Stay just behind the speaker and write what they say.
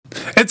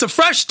It's a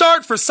fresh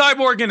start for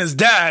Cyborg and his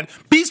dad.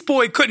 Beast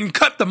Boy couldn't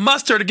cut the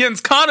mustard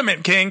against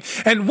Condiment King,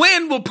 and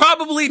Wind will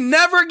probably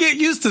never get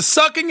used to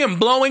sucking and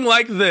blowing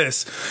like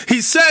this. He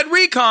said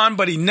recon,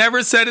 but he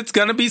never said it's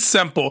gonna be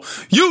simple.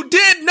 You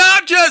did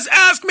not just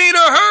ask me to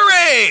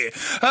hurry!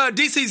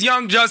 DC's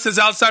Young Justice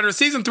Outsider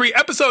Season 3,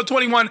 Episode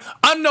 21,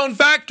 Unknown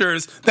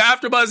Factors. The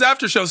AfterBuzz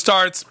After Show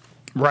starts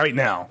right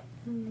now.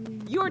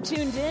 You're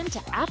tuned in to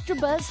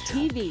AfterBuzz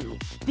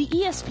TV, the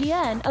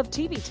ESPN of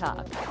TV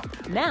talk.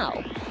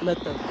 Now, let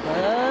the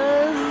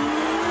buzz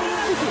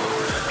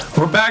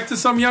begin. We're back to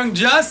some Young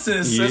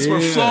Justice as we're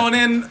flowing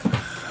in.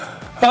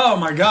 Oh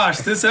my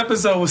gosh, this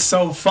episode was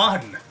so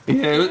fun.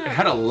 Yeah, it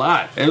had a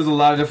lot. It was a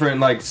lot of different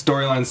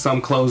storylines,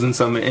 some closing,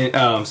 some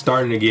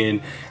starting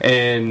again,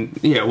 and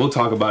yeah, we'll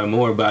talk about it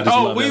more. But I just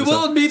love we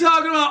will be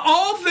talking about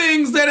all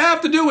things that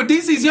have to do with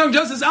DC's Young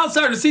Justice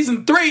Outsider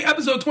Season 3,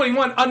 Episode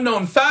 21,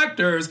 Unknown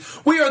Factors.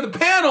 We are the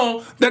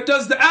panel that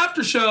does the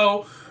after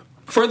show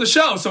for the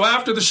show. So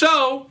after the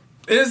show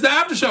is the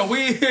after show.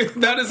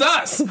 That is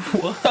us.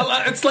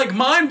 It's like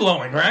mind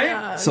blowing, right?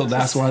 Yeah, so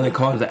that's why they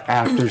call it the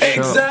after show.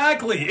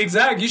 Exactly.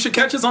 You should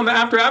catch us on the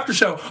after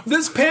show.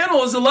 This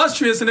panel is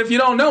illustrious, and if you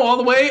don't know, all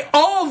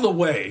the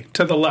way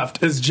to the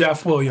left is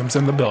Jeff Williams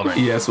in the building.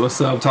 Yes, what's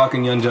up?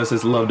 Talking Young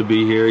Justice, love to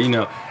be here. You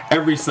know,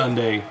 every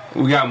Sunday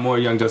we got more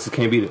Young Justice,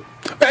 can't beat it.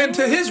 And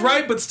to his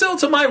right, but still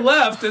to my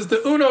left, is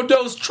the Uno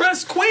Dos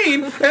Tres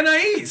Queen,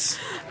 Anais.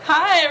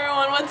 Hi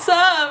everyone, what's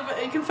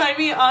up? You can find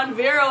me on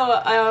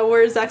Vero,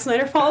 where Zack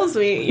Snyder follows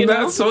me.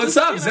 That's what's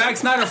up. Zack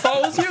Snyder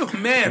follows you?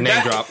 Man,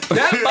 Name drop.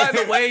 That, by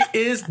the way,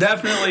 is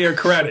definitely a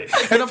credit.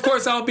 And of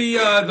course, I'll be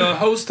the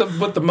host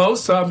of With the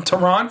Most,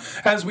 Tehran,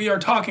 as we are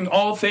talking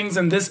all things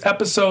in this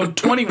episode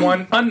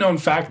 21, Unknown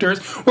Factors.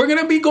 We're going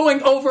to be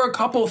going over a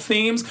couple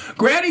themes.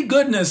 Granny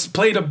Goodness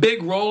played a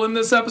big role in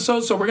this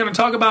episode, so we're going to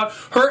talk about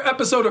her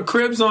episode of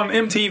Cribs on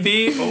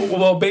MTV.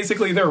 Well,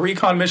 basically their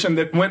recon mission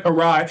that went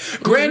awry.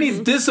 Granny's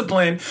discipline.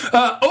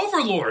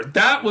 Overlord,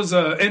 that was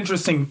an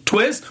interesting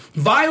twist.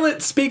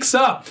 Violet speaks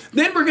up.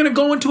 Then we're going to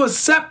go into a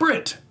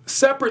separate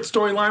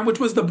storyline, which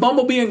was the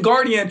Bumblebee and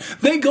Guardian.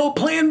 They go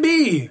Plan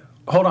B.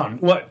 Hold on,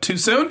 what, too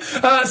soon?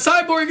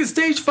 Cyborg is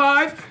Stage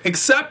 5,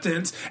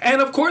 Acceptance,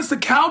 and of course the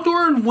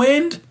Caldor and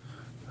Wind.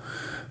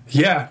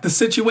 Yeah, the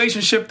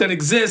situationship that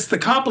exists, the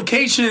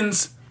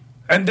complications,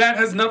 and that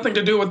has nothing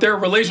to do with their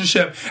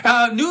relationship.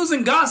 News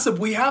and gossip,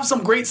 we have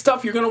some great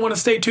stuff you're going to want to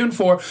stay tuned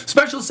for.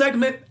 Special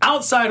segment,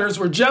 Outsiders,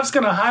 where Jeff's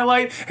going to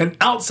highlight an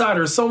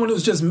outsider, someone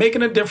who's just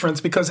making a difference,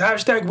 because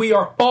hashtag we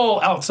are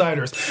all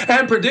outsiders.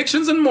 And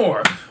predictions and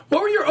more.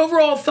 What were your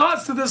overall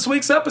thoughts to this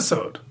week's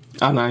episode?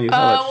 Well,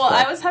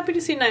 I was happy to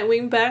see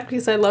Nightwing back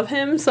because I love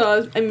him,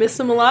 so I miss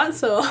him a lot,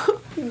 so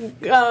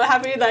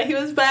happy that he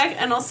was back.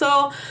 And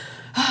also,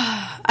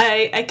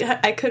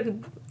 I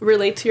could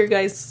relate to your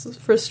guys'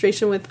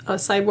 frustration with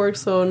Cyborg,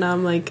 so now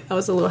I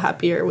was a little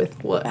happier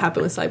with what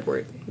happened with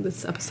Cyborg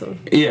this episode.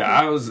 Yeah,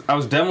 I was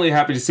definitely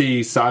happy to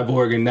see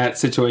Cyborg in that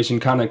situation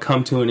kind of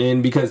come to an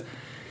end, because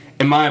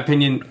in my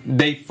opinion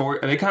they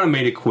kind of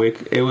made it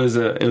quick. It was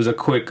a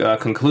quick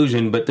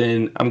conclusion, but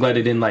then I'm glad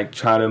they didn't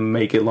try to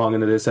make it long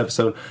into this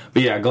episode.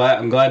 But yeah,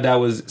 I'm glad that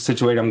was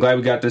situated. I'm glad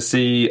we got to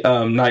see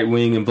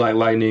Nightwing and Black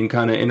Lightning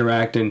kind of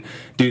interact and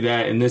do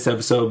that in this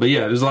episode. But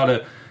yeah, there's a lot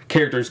of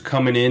characters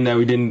coming in that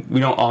we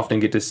don't often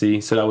get to see,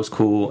 so that was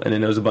cool. And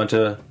then there was a bunch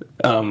of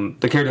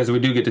the characters that we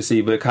do get to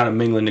see, but kind of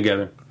mingling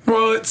together.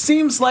 Well, it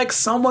seems like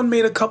someone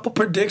made a couple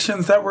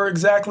predictions that were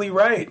exactly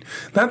right.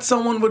 That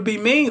someone would be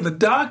me. The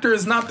doctor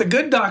is not the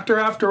good doctor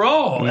after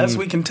all. As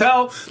we can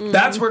tell,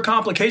 that's where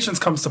complications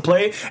comes to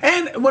play.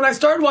 And when I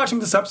started watching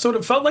this episode,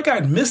 it felt like I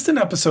had missed an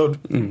episode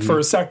for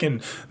a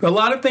second. A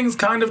lot of things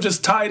kind of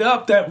just tied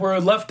up that were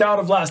left out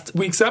of last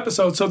week's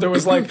episode. So there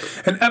was an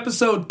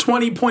episode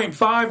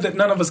 20.5 that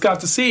none of us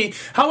got to see.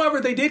 However,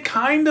 they did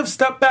kind of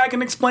step back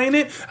and explain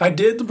it. I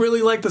did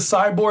really like the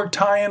Cyborg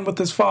tie-in with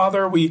his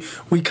father. We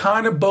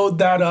kind of bowed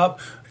that up,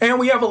 and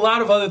we have a lot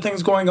of other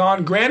things going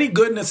on. Granny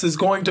Goodness is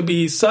going to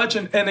be such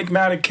an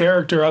enigmatic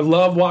character. I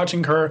love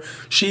watching her.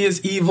 She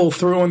is evil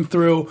through and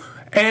through,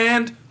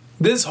 and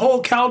this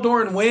whole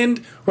Caldor and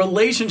Wind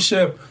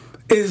relationship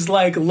is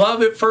like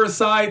love at first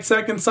sight,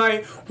 second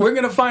sight. We're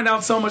going to find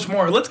out so much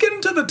more. Let's get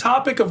into the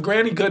topic of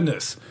Granny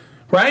Goodness,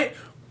 right?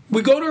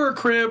 We go to her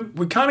crib.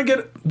 We kind of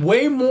get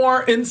way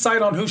more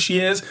insight on who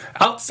she is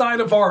outside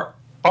of our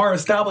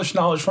established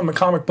knowledge from the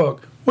comic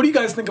book. What do you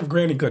guys think of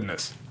Granny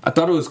Goodness? I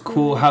thought it was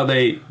cool how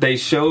they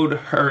showed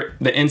her,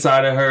 the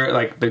inside of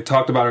her, they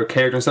talked about her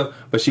character and stuff,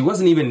 but she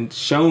wasn't even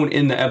shown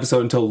in the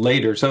episode until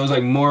later. So it was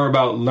more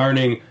about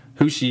learning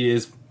who she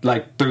is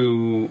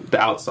through the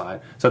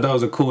outside. So I thought it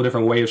was a cool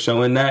different way of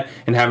showing that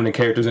and having the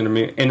characters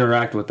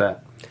interact with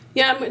that.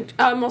 Yeah,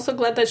 I'm also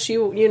glad that she,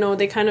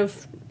 they kind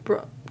of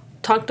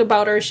talked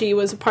about her. She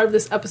was a part of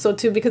this episode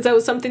too, because that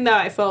was something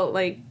that I felt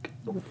it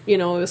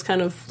was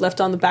kind of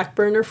left on the back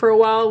burner for a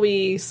while.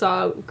 We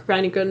saw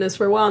Granny Goodness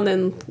for a while, and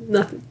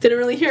then didn't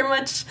really hear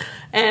much.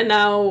 And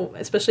now,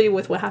 especially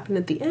with what happened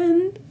at the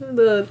end,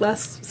 the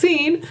last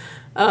scene,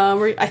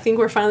 I think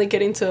we're finally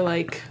getting to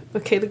like,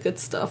 okay, the good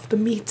stuff, the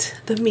meat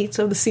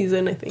of the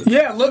season, I think.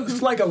 Yeah, it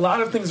looks like a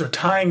lot of things are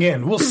tying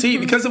in. We'll see,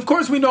 because of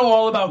course we know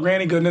all about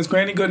Granny Goodness.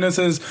 Granny Goodness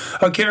is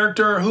a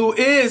character who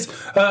is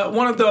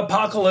one of the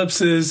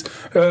Apocalypse's,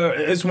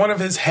 is one of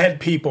his head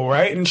people,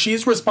 right? And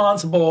she's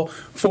responsible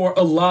for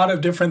a lot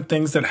of different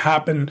things that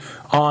happen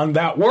on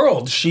that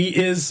world. She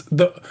is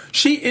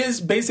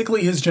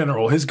basically his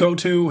general, his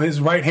go-to,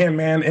 his right-hand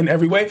man in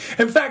every way.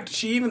 In fact,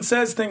 she even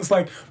says things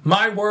like,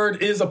 "My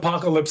word is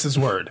Apocalypse's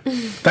word."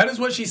 That is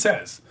what she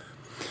says.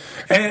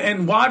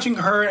 And watching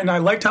her, and I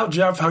liked how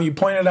you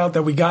pointed out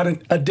that we got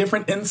a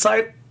different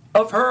insight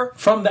of her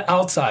from the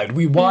outside.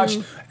 We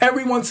watched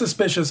everyone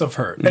suspicious of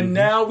her, and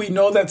now we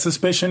know that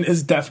suspicion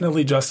is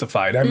definitely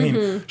justified. I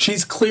mean,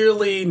 she's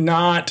clearly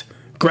not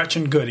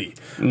Gretchen Goody.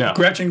 No.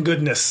 Gretchen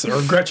Goodness,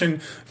 or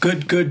Gretchen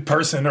Good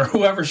Person, or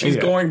whoever she's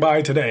going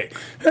by today.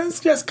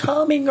 It's just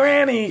call me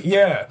Granny.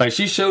 Yeah. Like,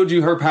 she showed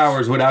you her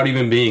powers without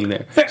even being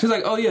there. She's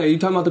like, oh yeah, you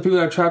talking about the people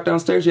that are trapped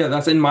downstairs? Yeah,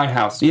 that's in my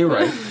house. You're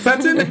right.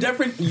 That's in a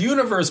different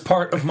universe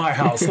part of my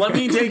house. Let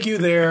me take you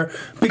there,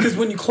 because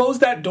when you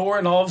closed that door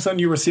and all of a sudden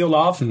you were sealed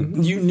off,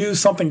 you knew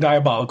something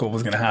diabolical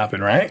was going to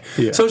happen, right?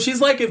 Yeah. So she's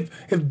like, if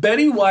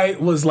Betty White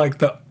was like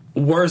the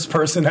worst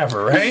person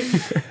ever, right?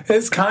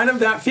 It's kind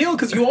of that feel,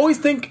 because you always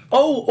think,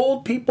 oh,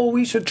 old people,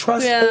 we should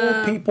trust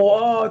old people.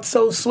 Oh, it's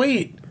so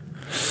sweet.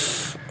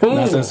 Ooh,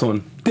 not this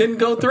one. Didn't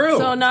go through.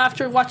 So now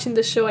after watching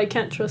this show, I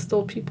can't trust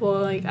old people.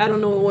 Like, I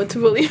don't know what to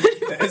believe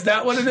anymore. Is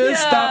that what it is?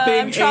 Stop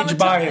being age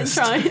biased.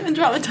 I'm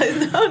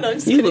traumatized. No, I'm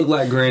just You kidding. look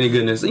like Granny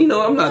Goodness. You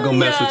know, I'm not going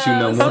to mess with you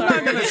no more.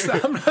 I'm not going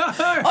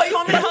to. Oh, you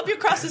want me to help you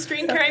cross the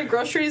street and carry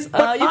groceries? You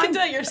can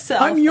do it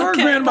yourself. I'm your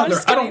Okay, grandmother.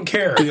 I'm I don't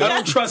care. I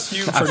don't trust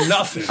you for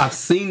nothing. I've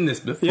seen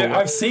this before. Yeah,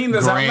 I've seen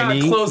this. Granny. I'm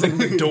not closing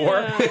the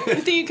door. You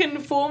think you can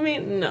fool me?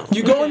 No.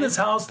 You go in this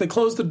house, they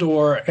close the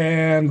door,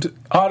 and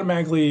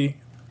automatically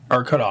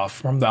are cut off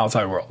from the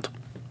outside world.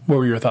 What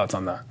were your thoughts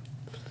on that?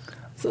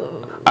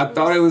 So, I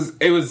thought it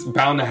was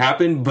bound to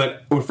happen,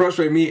 but what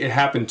frustrated me, it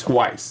happened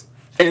twice.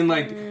 And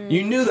like,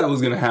 you knew that was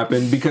going to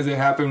happen because it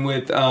happened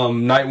with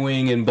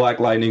Nightwing and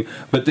Black Lightning.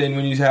 But then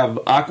when you have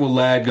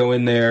Aqualad go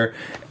in there,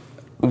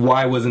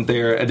 why wasn't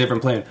there a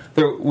different plan?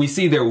 We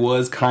see there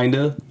was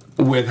kinda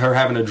with her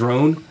having a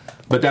drone,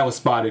 but that was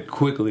spotted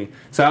quickly.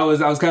 So I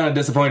was kind of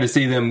disappointed to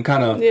see them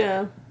kind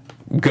of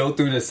go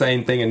through the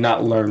same thing and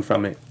not learn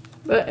from it.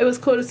 But it was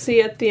cool to see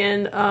at the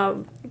end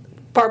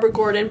Barbara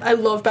Gordon. I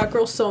love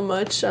Batgirl so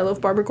much. I love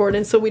Barbara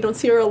Gordon, so we don't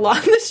see her a lot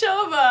in the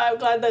show, but I'm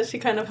glad that she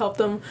kind of helped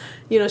them.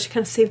 You know, she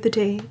kind of saved the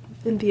day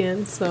in the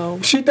end. So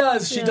she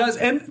does,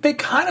 and they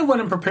kind of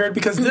went unprepared,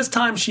 because this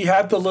time she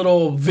had the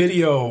little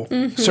video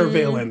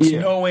surveillance,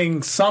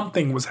 knowing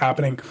something was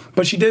happening,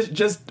 but she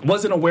just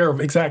wasn't aware of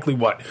exactly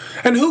what.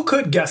 And who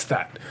could guess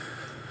that?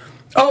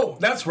 Oh,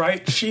 that's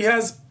right. She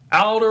has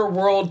outer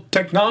world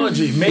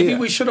technology. Maybe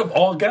we should have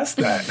all guessed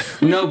that.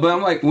 No, but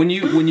I'm like, when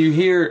you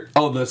hear,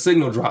 the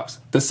signal drops.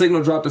 The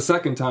signal dropped the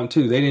second time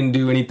too. They didn't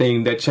do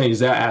anything that changed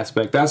that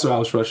aspect. That's what I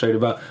was frustrated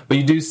about. But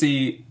you do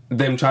see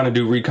them trying to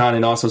do recon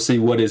and also see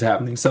what is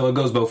happening. So it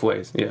goes both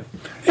ways. Yeah.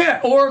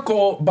 Yeah,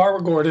 Oracle,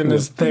 Barbara Gordon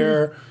is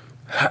there.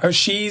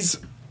 She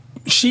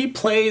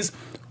plays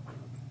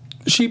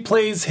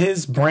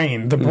his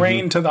brain, the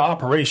brain to the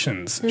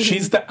operations.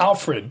 She's the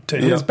Alfred to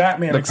his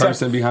Batman. The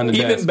person behind the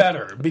even desk.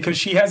 better, because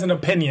she has an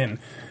opinion,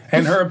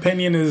 and her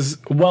opinion is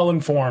well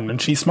informed,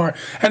 and she's smart.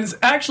 And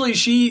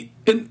she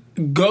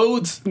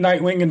goads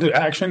Nightwing into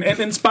action and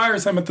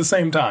inspires him at the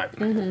same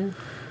time.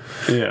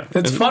 Yeah,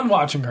 it's fun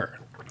watching her.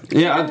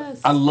 Yeah,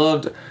 Yes.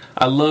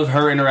 I love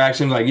her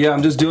interaction. Like, yeah,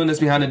 I'm just doing this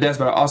behind the desk,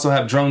 but I also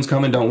have drones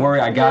coming. Don't worry,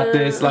 I got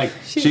this. Like,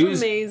 she's she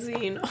was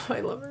amazing. Oh,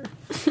 I love her.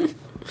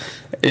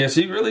 Yeah,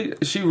 she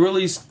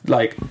really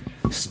like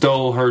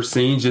stole her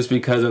scenes just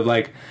because of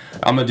like,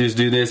 I'm gonna just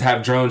do this,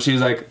 have drones. She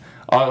was like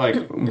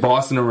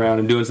bossing around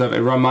and doing stuff.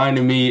 It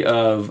reminded me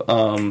of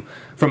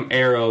from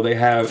Arrow. They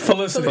have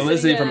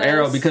Felicity from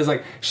Arrow, because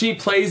like she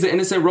plays the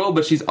innocent role,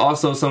 but she's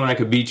also someone that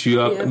could beat you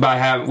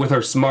up with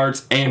her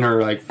smarts and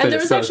her like. And there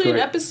was actually an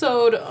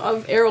episode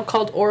of Arrow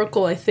called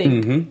Oracle, I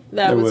think,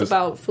 that was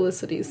about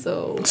Felicity.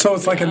 So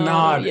it's like a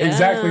nod. Yeah.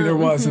 Exactly, there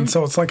was, and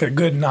so it's like a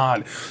good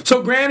nod.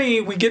 So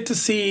Granny, we get to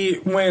see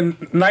when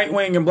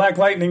Nightwing and Black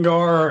Lightning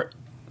are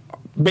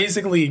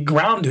basically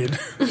grounded.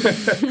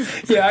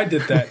 Yeah, I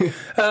did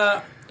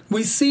that.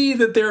 We see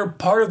that they're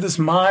part of this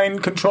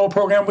mind control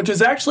program, which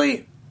is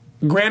actually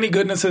Granny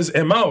Goodness's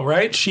MO,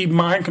 right? She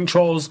mind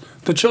controls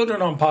the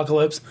children on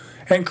Apocalypse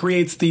and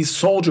creates these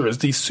soldiers,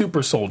 these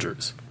super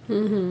soldiers.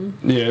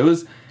 Yeah,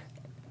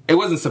 it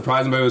wasn't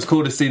surprising, but it was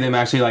cool to see them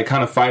actually like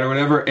kind of fight or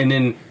whatever. And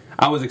then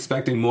I was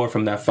expecting more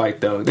from that fight,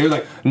 though. They were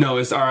like, "No,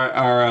 it's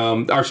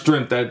our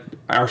strength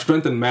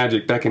and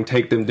magic that can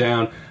take them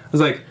down." I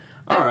was like,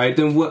 "All right,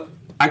 then what?"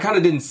 I kind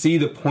of didn't see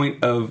the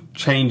point of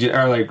changing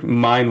or like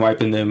mind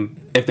wiping them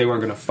if they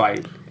weren't going to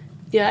fight.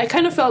 Yeah, I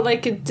kind of felt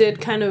like it did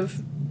kind of.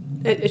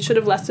 It should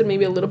have lasted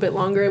maybe a little bit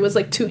longer. It was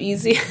like too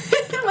easy.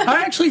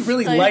 I actually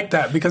really liked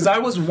that, because I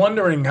was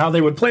wondering how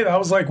they would play that. I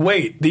was like,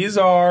 wait, these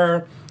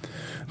are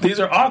These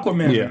are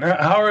Aquaman.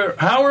 Yeah.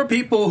 How are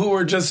people who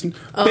are just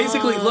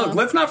basically look?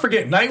 Let's not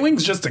forget,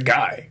 Nightwing's just a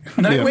guy.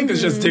 Nightwing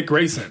is just Dick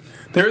Grayson.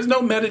 There is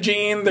no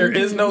metagene. There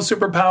is no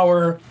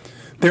superpower.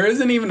 There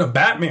isn't even a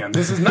Batman.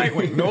 This is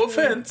Nightwing. No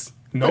offense.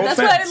 That's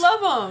why I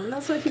love him.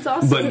 That's why he's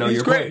awesome. But no, He's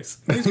you're great.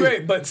 He's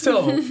great, but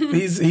still,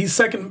 he's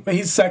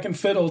second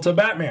fiddle to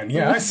Batman.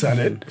 Yeah, I said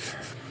it.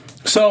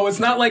 So it's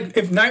not like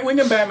if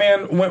Nightwing and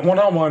Batman went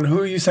 1-on-1, who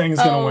are you saying is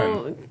going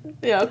to win?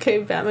 Yeah, okay,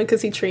 Batman,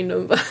 because he trained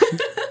him.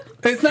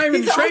 It's not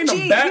even He's trained OG.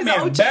 him. Batman.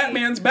 He's OG.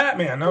 Batman's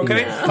Batman,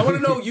 okay? I want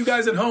to know, you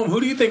guys at home,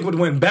 who do you think would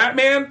win,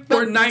 Batman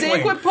or Nightwing?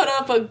 Dick would put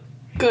up a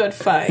good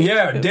fight.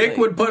 Yeah, Dick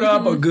would put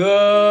up a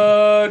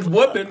good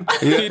whooping.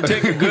 He'd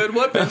take a good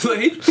whooping. So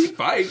he'd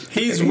fight.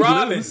 He's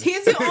Robin.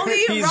 He's the only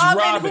He's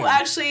Robin who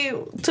actually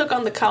took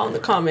on the cow in the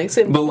comics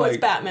and But, was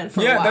like, Batman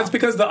for a Yeah, while. that's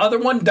because the other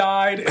one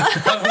died, and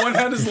the other one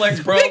had his legs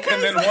broke,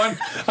 and then one...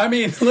 I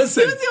mean,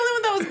 listen... He was the only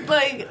one that was,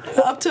 like,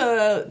 up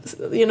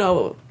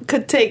to,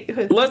 could take...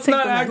 Let's take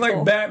not the act like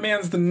mantle.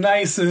 Batman's the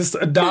nicest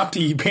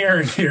adoptee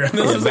parent here. And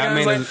this is the guy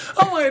who's Batman like, is-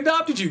 oh, I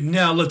adopted you.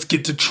 Now let's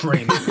get to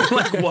training.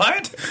 Like,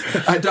 what?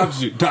 I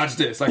dodged you. Dodge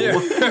this. Like,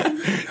 what?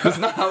 That's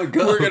not how it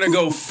goes. We're going to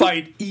go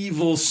fight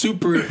evil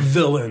super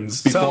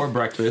villains. Before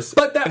breakfast.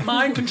 But that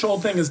mind control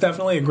thing is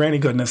definitely a granny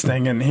goodness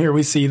thing. And here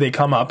we see they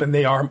come up and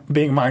they are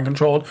being mind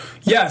controlled.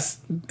 Yes,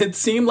 it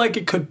seemed like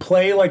it could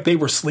play like they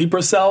were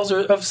sleeper cells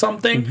or of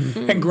something.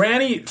 Mm-hmm. And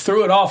Granny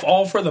threw it off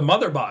all for the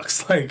mother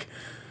box. Like,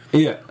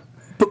 Yeah.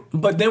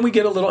 but then we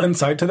get a little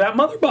insight to that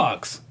mother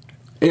box.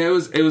 Yeah,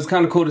 it was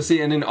kind of cool to see,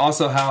 and then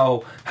also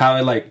how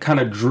it like kind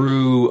of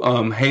drew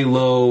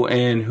Halo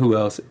and who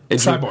else? It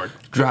drew, Cyborg.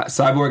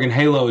 Cyborg and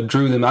Halo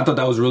drew them. I thought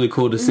that was really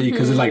cool to see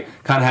because it like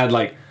kind of had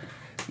like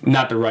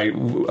not the right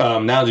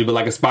analogy, but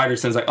like a spider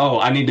sense. Like, oh,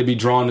 I need to be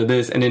drawn to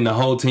this, and then the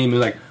whole team is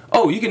like,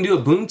 oh, you can do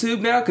a boom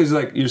tube now because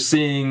like you're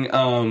seeing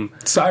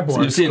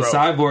Cyborg. you're seeing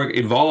Cyborg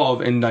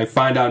evolve and like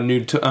find out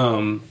new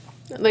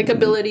Like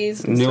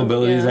abilities. And new stuff,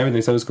 abilities, yeah.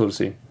 everything. So it was cool to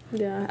see.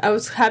 Yeah, I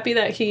was happy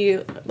that he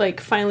like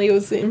finally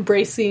was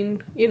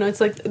embracing. It's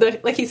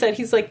like he said,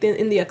 he's like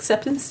in the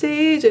acceptance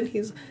stage, and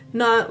he's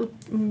not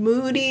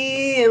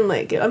moody, and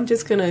like I'm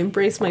just gonna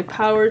embrace my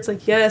power. It's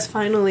like yes,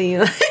 finally.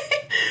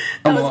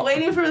 I was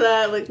waiting for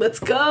that. Like, let's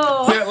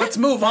go. Yeah, let's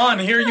move on.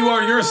 Here you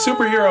are. You're a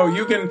superhero.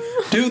 You can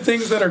do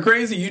things that are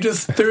crazy. You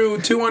just threw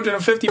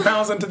 250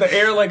 pounds into the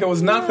air like it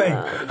was nothing.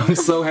 I'm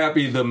so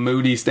happy the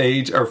moody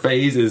stage or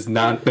phase is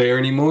not there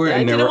anymore, I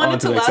and didn't never want on it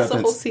to to the last the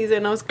acceptance. whole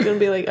season. I was gonna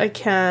be like, I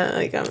can't.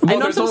 Like, I know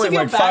there's I'm supposed only to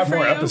feel like bad 5 for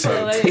more you,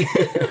 episodes.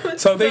 but, like,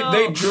 So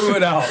they drew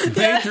it out.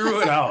 They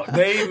drew it out.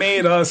 They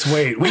made us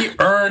wait. We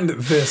earned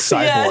this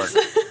cyborg. Yes.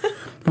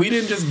 We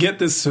didn't just get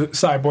this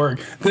cyborg.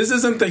 This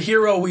isn't the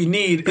hero we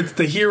need. It's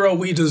the hero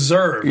we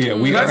deserve. Yeah,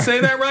 Did I say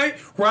that right?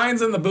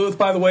 Ryan's in the booth,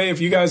 by the way. If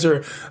you guys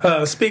are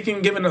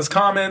speaking, giving us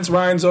comments,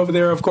 Ryan's over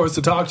there, of course,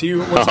 to talk to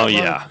you. What's up, Ryan?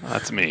 Yeah,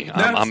 that's me.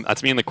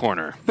 That's me in the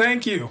corner.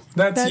 Thank you.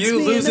 That's you me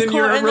in losing the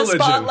your corner, in religion.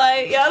 The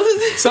spotlight. Yeah,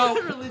 losing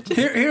So religion.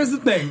 here's the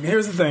thing.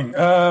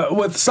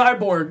 With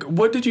Cyborg,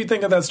 what did you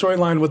think of that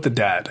storyline with the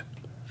dad?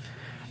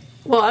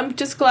 Well, I'm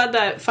just glad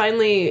that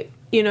finally,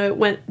 it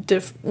went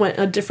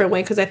a different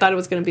way, because I thought it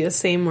was going to be the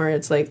same, where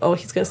it's like, oh,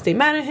 he's going to stay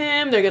mad at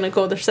him. They're going to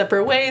go their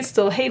separate ways,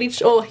 still hate he's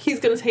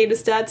going to hate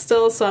his dad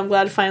still. So I'm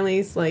glad finally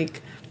it's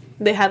like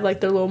they had like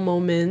their little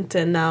moment,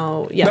 and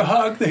now, yeah. The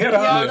hug. They had a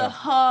hug. The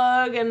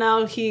hug, and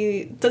now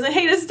he doesn't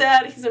hate his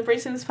dad. He's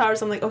embracing his powers.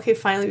 So I'm like, okay,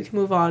 finally we can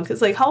move on.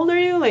 Because, like, how old are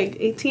you? Like,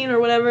 18 or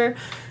whatever?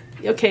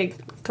 Okay,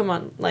 come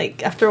on.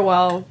 Like, after a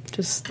while,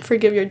 just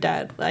forgive your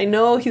dad. I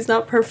know he's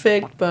not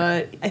perfect,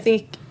 but I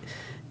think,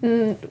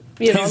 a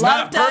He's lot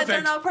not of dads are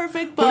perfect. not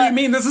perfect. But What do you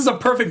mean? This is a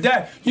perfect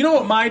dad. You know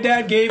what my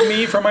dad gave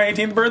me for my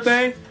 18th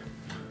birthday?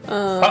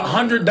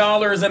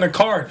 $100 in a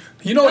card.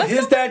 You know what That's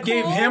his so dad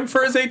gave cool. him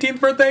for his 18th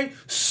birthday?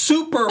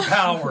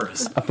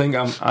 Superpowers. I think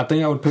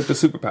I would pick the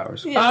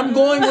superpowers. Yeah. I'm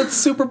going with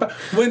superpower.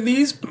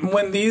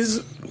 When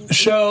these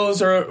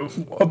shows are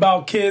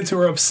about kids who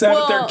are upset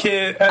at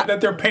their Well-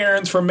 at their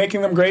parents for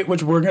making them great,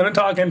 which we're going to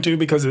talk into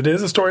because it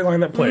is a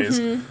storyline that plays.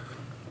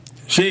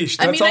 Sheesh,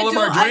 that's all of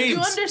our dreams. I do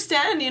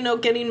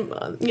understand,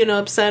 getting,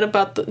 upset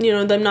about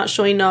them not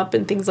showing up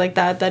and things like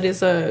that. That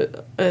is a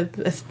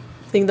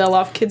thing that a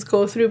lot of kids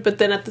go through. But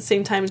then at the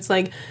same time, it's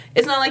like,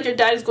 it's not like your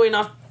dad is going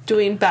off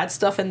doing bad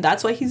stuff and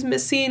that's why he's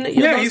missing.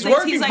 Yeah, he's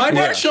working. My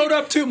dad showed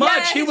up too much.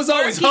 Yeah, he was he's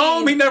always working.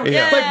 home. He never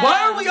Yeah. like.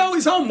 Why are we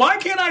always home? Why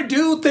can't I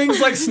do things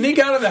like sneak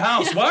out of the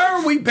house? Why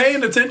are we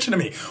paying attention to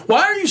me?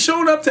 Why are you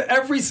showing up to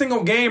every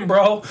single game,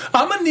 bro?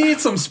 I'm gonna need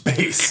some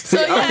space.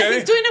 So yeah, Okay?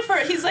 he's doing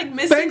it he's like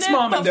missing Thanks, it,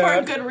 Mom but and for a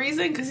Dad. good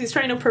reason, because he's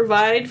trying to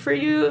provide for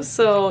you.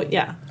 So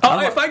yeah. Oh,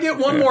 if I get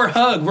one more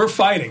hug, we're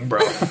fighting, bro.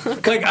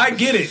 Like, I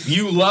get it.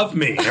 You love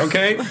me,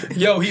 okay?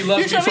 Yo, he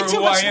loves me You're for showing too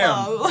who I much am.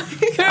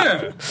 love.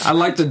 Yeah. I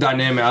like the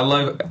dynamic. I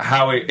love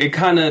how it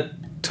kind of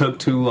took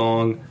too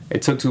long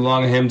It took too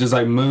long of him just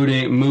like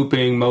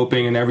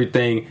moping and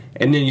everything.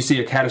 And then you see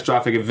a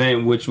catastrophic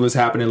event, which was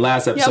happening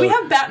last episode. Yeah, we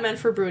have Batman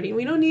for brooding.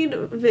 We don't need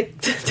Vic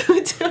to do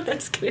it. I'm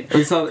just kidding.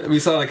 We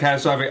saw the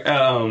catastrophic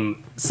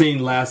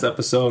scene last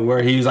episode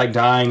where he's like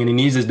dying and he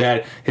needs his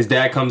dad. His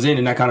dad comes in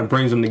and that kind of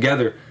brings them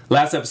together.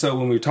 Last episode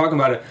when we were talking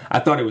about it, I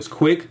thought it was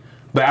quick.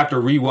 But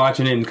after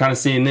rewatching it and kind of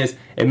seeing this,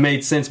 it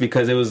made sense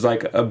because it was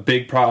like a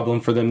big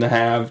problem for them to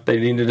have. They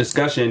need a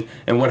discussion.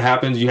 And what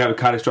happens, you have a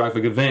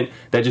catastrophic event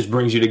that just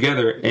brings you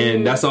together.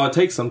 And that's all it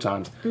takes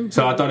sometimes. Mm-hmm.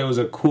 So I thought it was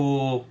a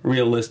cool,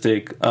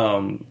 realistic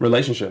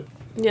relationship.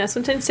 Yeah,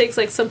 sometimes it takes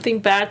like something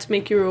bad to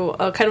make you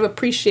kind of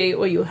appreciate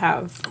what you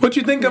have. What'd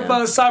you think of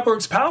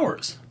Cyborg's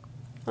powers?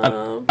 I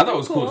thought it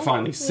was cool to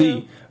finally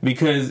see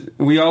because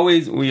he's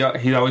always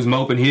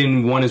moping. He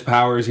didn't want his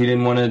powers. He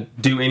didn't want to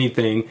do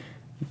anything.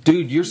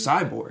 Dude, you're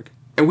Cyborg.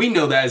 And we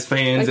know that as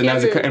fans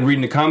and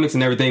reading the comics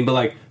and everything, but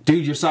like,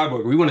 dude, you're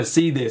Cyborg. We want to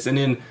see this. And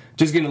then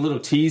just getting a little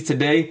tease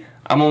today,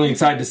 I'm only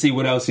excited to see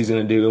what else he's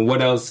going to do and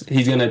what else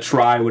he's going to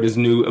try with his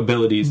new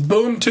abilities.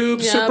 Boom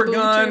tube, super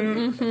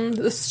gun.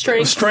 Mm-hmm. The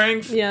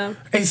strength. Yeah.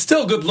 He's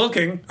still good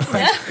looking.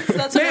 Yeah,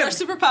 that's another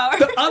superpower.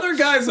 The other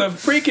guy's a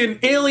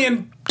freaking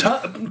alien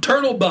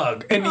turtle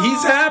bug, and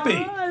he's happy.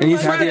 And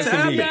he's happy as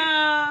can be.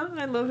 Yeah,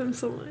 I love him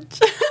so much.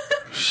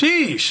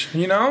 Sheesh,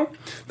 you know?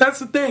 That's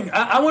the thing.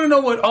 I want to know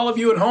what all of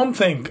you at home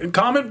think.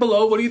 Comment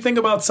below. What do you think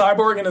about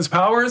Cyborg and his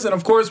powers? And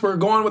of course, we're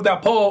going with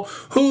that poll.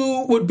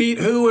 Who would beat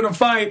who in a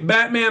fight,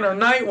 Batman or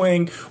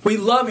Nightwing? We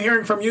love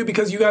hearing from you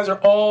because you guys are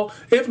all,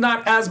 if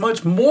not as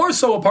much, more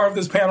so a part of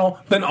this panel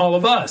than all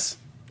of us.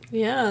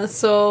 Yeah,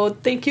 so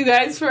thank you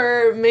guys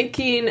for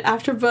making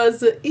AfterBuzz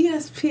the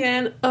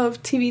ESPN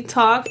of TV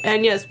Talk.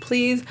 And yes,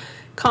 please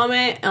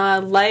comment,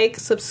 like,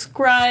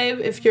 subscribe.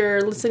 If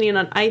you're listening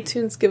on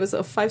iTunes, give us a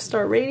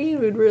 5-star rating.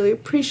 We'd really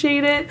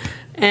appreciate it.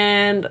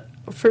 And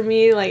for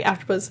me, like,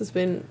 AfterBuzz has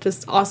been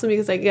just awesome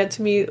because I get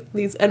to meet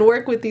these and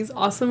work with these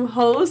awesome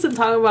hosts and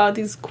talk about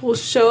these cool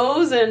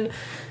shows and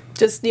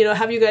just, you know,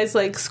 have you guys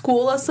like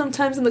school us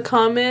sometimes in the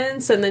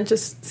comments and then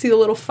just see the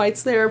little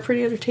fights there are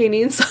pretty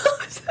entertaining. So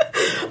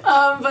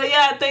but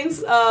yeah, thanks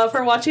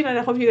for watching, and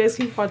I hope you guys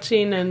keep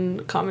watching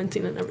and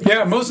commenting and everything.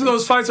 Yeah, most of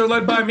those fights are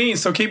led by me,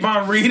 so keep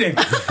on reading.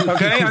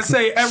 Okay, I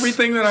say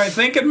everything that I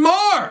think and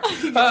more.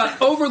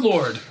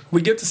 Overlord,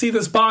 we get to see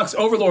this box.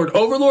 Overlord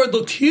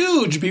looked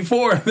huge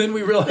before, then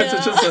we realized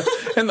it's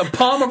just in the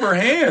palm of her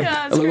hand.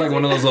 Yeah, it looked like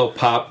one of those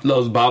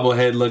those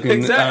bobblehead looking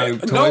exactly.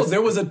 Toys. No,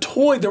 there was a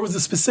toy. There was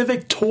a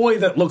specific toy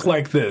that looked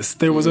like this.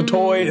 There was a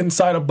toy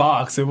inside a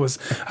box. It was,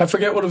 I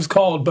forget what it was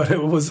called, but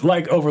it was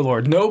like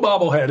Overlord. No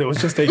bobblehead. It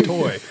was just a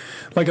toy.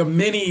 Like a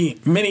mini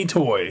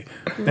toy.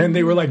 And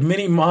they were like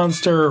mini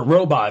monster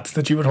robots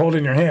that you would hold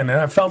in your hand. And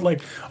I felt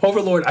like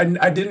Overlord,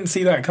 I didn't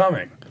see that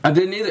coming. I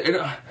didn't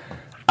either.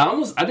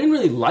 I didn't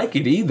really like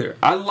it either.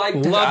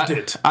 Loved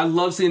it. I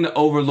love seeing the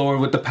Overlord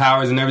with the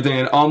powers and everything.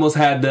 It almost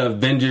had the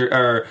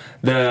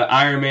the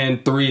Iron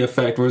Man 3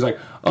 effect where it's like,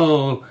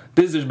 oh,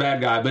 this is a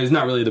bad guy, but it's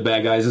not really the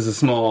bad guy. It's just a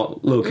small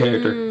little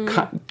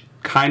character.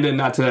 Kind of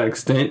not to that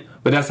extent,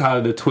 but that's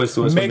how the twist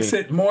was. Makes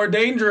it more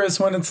dangerous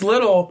when it's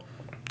little.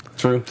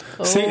 True.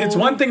 See, it's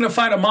one thing to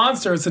fight a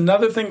monster. It's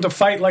another thing to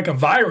fight like a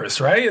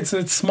virus, right?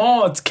 It's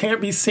small. It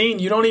can't be seen.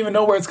 You don't even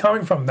know where it's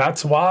coming from.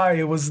 That's why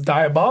it was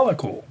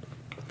diabolical.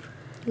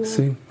 Yeah.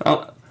 See,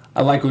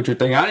 I like what you're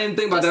thinking. I didn't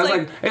think about that. I was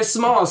like, it's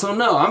small, so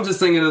no. I'm just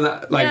thinking of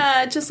that, like,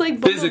 yeah, just like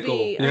physical.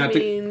 Bumblebee. I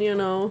mean, you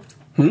know,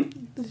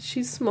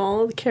 she's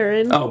small,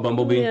 Karen. Oh,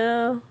 Bumblebee.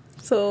 Yeah.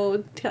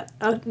 So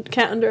I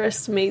can't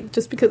underestimate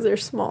just because they're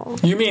small.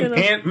 You mean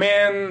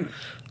Ant-Man,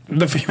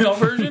 the female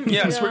version?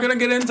 Yes, we're going to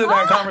get into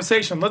that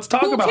conversation. Let's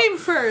talk about who came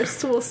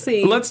first. We'll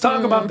see. Let's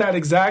talk about that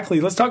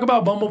exactly. Let's talk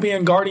about Bumblebee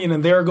and Guardian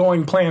and they're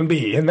going Plan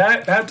B, and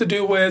that had to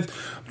do with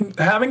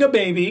having a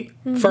baby.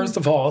 First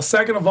of all,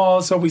 second of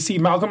all, so we see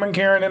Malcolm and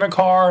Karen in a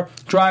car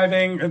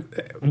driving.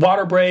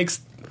 Water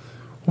breaks.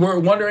 We're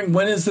wondering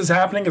when is this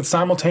happening? It's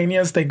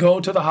simultaneous. They go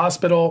to the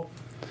hospital.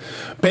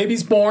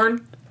 Baby's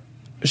born.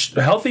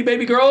 Healthy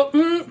baby girl,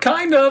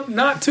 kind of,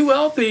 not too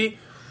healthy,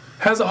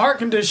 has a heart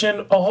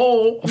condition, a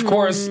hole. Of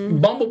course,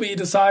 Bumblebee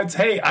decides,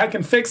 hey, I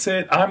can fix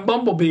it. I'm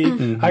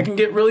Bumblebee. I can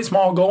get really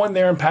small, go in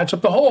there and patch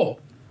up the hole.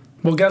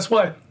 Well, guess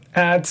what?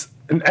 Adds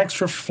an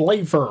extra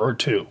flavor or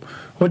two.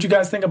 What'd you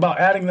guys think about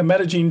adding the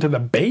metagene to the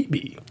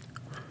baby?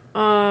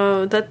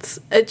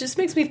 It just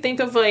makes me think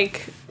of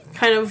like,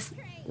 kind of,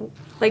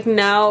 like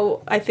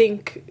now, I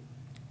think,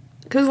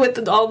 because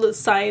with all the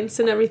science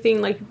and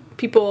everything, like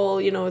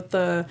people, you know,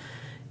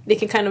 they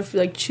can kind of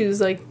like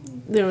choose like,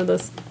 you know, the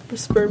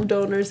sperm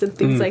donors and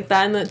things like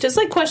that, and just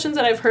like questions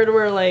that I've heard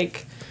were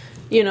like,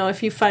 you know,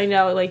 if you find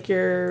out like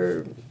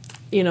your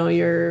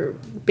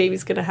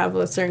baby's gonna have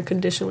a certain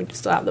condition when you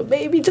still have the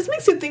baby, just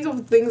makes you think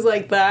of things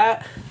like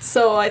that.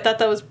 So I thought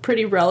that was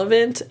pretty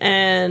relevant,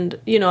 and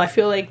you know, I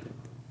feel like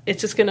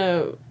it's just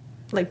gonna,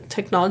 like,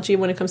 technology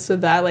when it comes to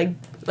that, like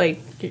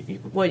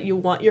what you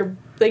want your,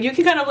 like, you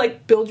can kind of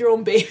like build your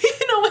own baby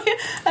in a way.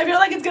 I feel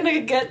like it's gonna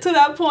get to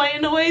that point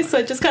in a way, so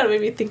it just kind of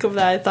made me think of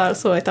that. I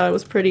thought it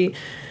was pretty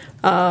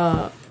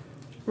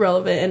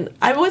relevant, and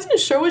I wasn't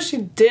sure what she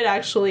did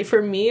actually.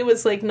 For me, it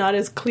was like not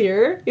as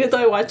clear, even though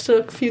I watched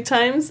it a few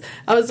times.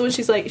 I was when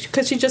she's like,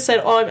 because she just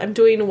said, "Oh, I'm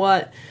doing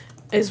what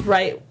is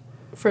right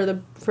for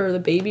the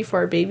baby, for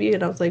our baby,"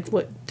 and I was like,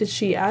 "What did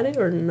she add it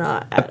or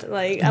not add it?"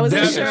 Like I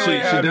wasn't sure. She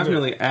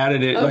definitely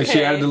added it. Okay. Like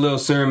she added the little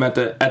serum at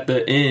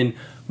the end.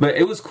 But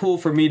it was cool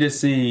for me to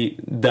see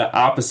the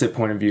opposite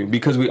point of view,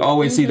 because we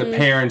always see the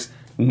parents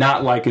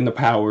not liking the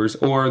powers,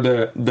 or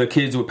the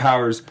kids with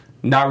powers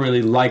not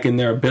really liking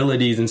their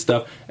abilities and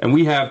stuff. And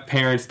we have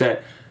parents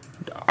that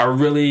are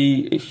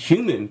really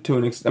human to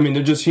an extent. I mean,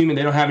 they're just human.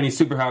 They don't have any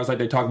superpowers like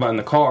they talk about in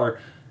the car.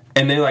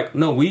 And they're like,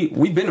 no,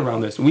 we've been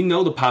around this. We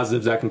know the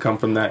positives that can come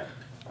from that.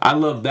 I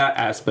love that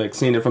aspect,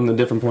 seeing it from the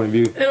different point of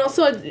view. And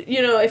also,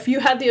 you know, if you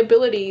had the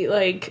ability,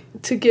 like,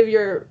 to give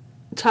your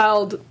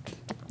child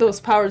those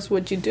powers,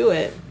 would you do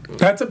it?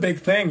 That's a big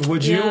thing.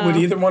 Would you? Yeah. Would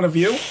either one of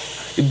you?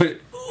 But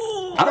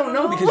I don't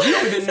know, because you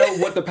don't even know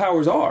what the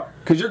powers are.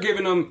 Because you're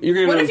giving them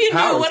What if you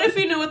powers. knew? What if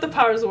you knew what the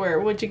powers were?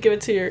 Would you give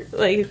it to your,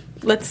 like?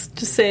 Let's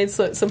just say it's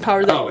some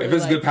powers. That if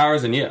it's good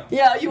powers, then yeah.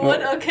 Yeah, you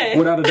would. Okay.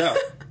 Without a doubt.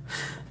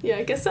 Yeah,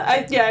 I guess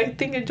I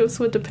think it just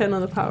would depend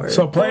on the power.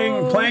 So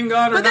playing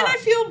God or but then not? I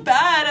feel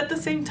bad at the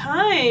same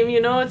time. You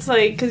know, it's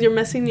like because you're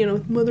messing, you know,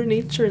 with Mother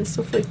Nature and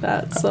stuff like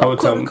that. So I would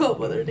quote tell- unquote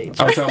Mother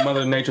Nature. I would tell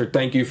Mother Nature,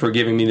 thank you for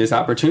giving me this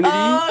opportunity.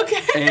 Oh,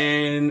 okay.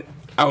 And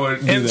I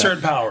would do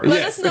Insert that. power.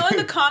 Let us know in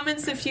the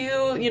comments if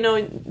you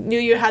know, knew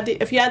you had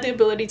if you had the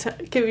ability to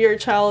give your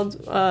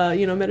child,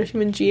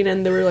 metahuman gene,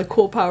 and there were like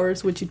cool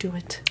powers. Would you do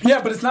it?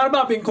 Yeah, but it's not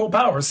about being cool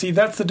powers. See,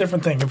 that's the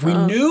different thing. If we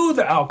knew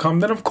the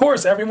outcome, then of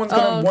course everyone's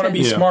going to want to be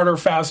Yeah. smarter,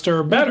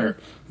 faster, better.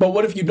 But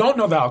what if you don't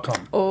know the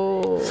outcome?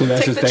 Oh, See,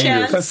 that's take just the dangerous.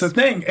 chance. That's the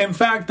thing. In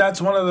fact, that's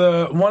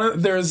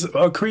there's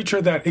a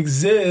creature that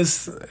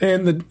exists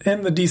in the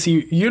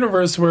DC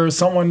universe where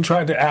someone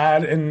tried to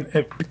add and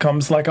it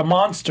becomes like a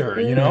monster,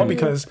 you know,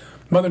 because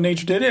Mother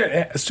Nature did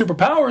it,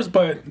 superpowers,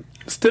 but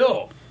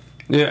still.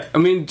 Yeah, I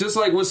mean, just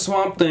like with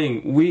Swamp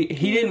Thing,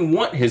 he didn't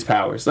want his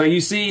powers. Like,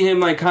 you see him,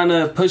 like, kind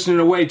of pushing it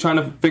away, trying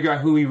to figure out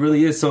who he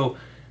really is. So,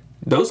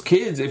 those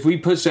kids, if we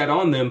push that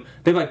on them,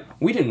 they're like,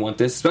 we didn't want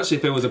this, especially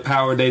if it was a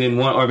power they didn't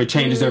want, or if it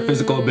changes their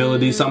physical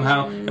ability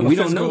somehow, and we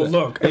don't know Physical that.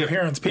 look, Yeah.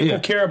 appearance. People Yeah.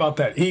 care about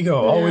that. Ego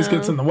always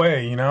gets in the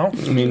way, you know?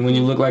 I mean, when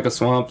you look like a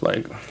swamp,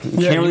 like,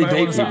 you can't really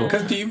date people.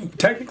 Because do you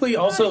technically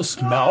also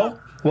smell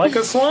like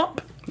a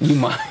swamp? You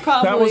might.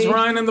 Probably. That was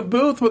Ryan in the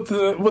booth with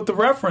the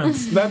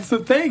reference. That's the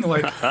thing.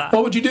 Like,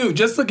 what would you do?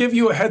 Just to give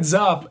you a heads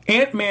up,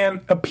 Ant-Man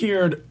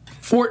appeared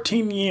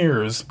 14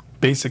 years,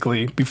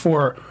 basically,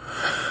 before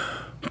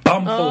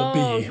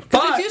Bumblebee. Because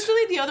But it's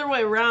usually the other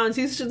way around. It's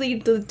usually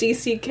the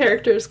DC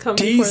characters come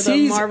before the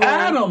DC's Marvel.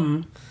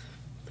 Adam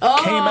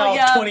Oh, came out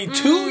yeah.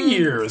 22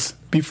 years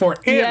before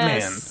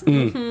Ant-Man. Yes.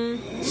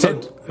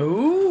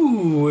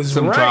 Ooh is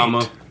Some right.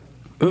 drama.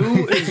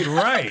 Ooh is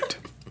right.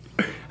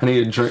 I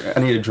need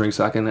a drink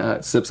so I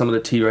can sip some of the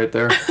tea right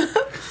there.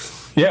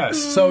 Yes.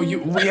 So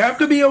we have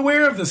to be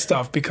aware of this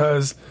stuff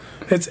because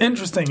it's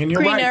interesting, and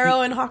you're Green right.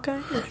 Arrow and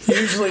Hawkeye.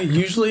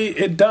 Usually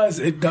it does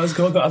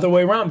go the other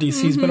way around.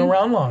 DC's been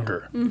around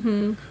longer.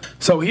 Mm-hmm.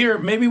 So here,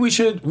 maybe we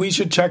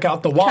should check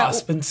out the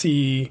Wasp and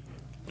see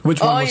which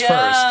one was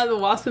first. the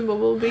Wasp and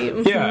Bumblebee.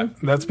 Mhm. Yeah,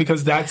 that's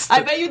because that's.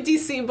 I bet you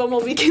DC and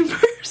Bumblebee came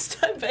first.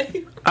 I bet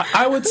you.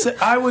 I would say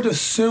I would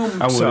assume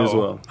I would so. as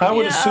well. I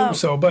would Yeah. assume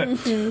so. But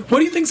what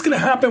do you think's going to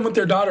happen with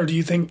their daughter? Do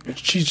you think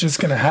she's just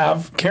going to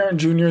have Karen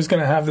Jr. is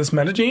going to have this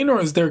metagene, or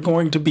is there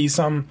going to be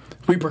some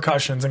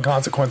repercussions and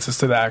consequences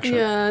to the action?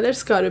 Yeah,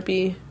 there's got to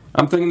be.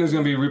 I'm thinking there's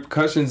going to be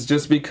repercussions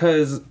just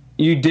because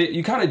you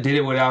kind of did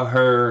it without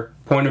her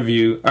point of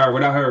view, or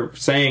without her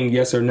saying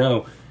yes or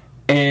no,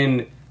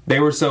 and they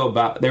were so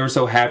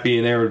happy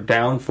and they were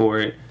down for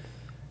it.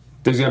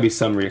 There's going to be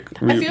some I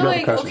feel like,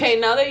 repercussions. okay,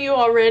 now that you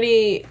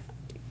already,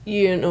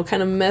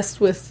 kind of messed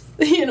with,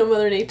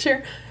 Mother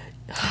Nature,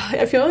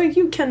 I feel like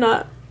you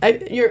cannot.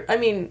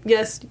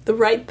 Yes, the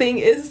right thing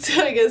is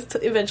to, I guess,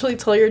 to eventually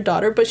tell your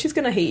daughter, but she's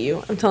gonna hate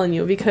you. I'm telling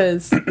you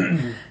because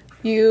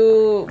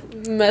you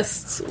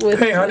messed with.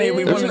 Hey, honey, it,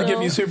 we wanted to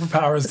give you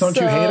superpowers. Don't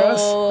you hate us?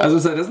 As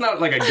I said, it's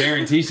not like a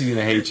guarantee she's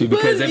gonna hate you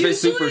because But if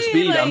it's super usually,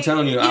 speed, I'm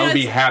telling you, I would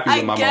be happy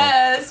with my I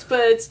guess, but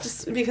it's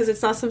just because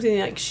it's not something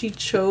like she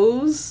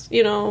chose,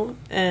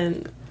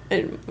 and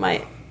it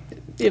might,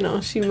 she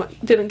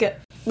didn't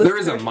get. mom. There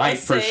is a might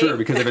for sure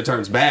because if it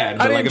turns bad,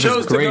 but like if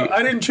it's great,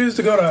 I didn't choose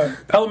to go to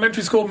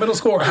elementary school, middle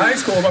school, or high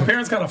school. My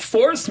parents kind of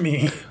forced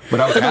me. but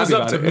I was It was happy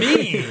up about to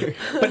it. me.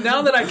 But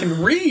now that I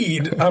can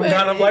read, I'm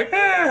kind of like,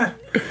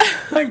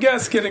 I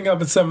guess getting up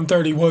at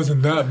 7:30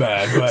 wasn't that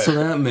bad. But So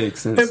that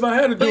makes sense. if I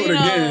had to do But, it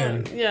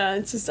again, yeah,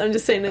 I'm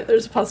just saying that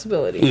there's a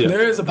possibility. Yeah.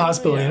 there is a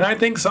possibility. And I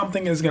think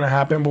something is going to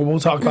happen, but we'll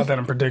talk about that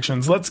in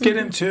predictions. Let's get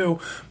into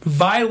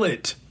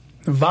Violet.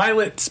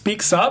 Violet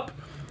speaks up.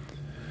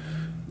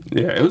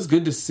 Yeah, it was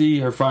good to see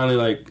her finally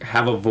like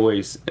have a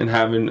voice and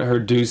having her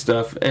do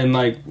stuff and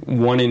like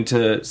wanting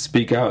to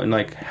speak out and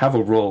like have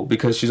a role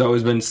because she's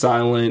always been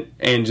silent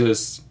and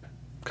just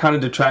kind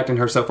of detracting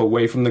herself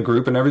away from the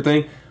group and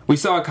everything. we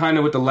saw it kind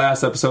of with the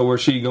last episode where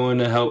she going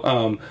to help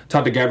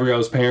talk to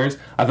Gabrielle's parents.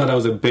 I thought that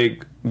was a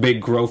big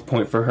growth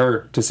point for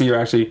her to see her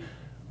actually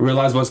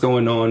realize what's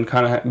going on,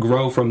 kind of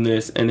grow from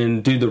this, and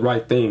then do the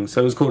right thing.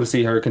 So it was cool to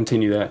see her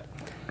continue that.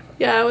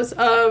 Yeah, I was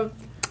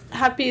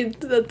happy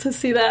to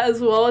see that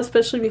as well,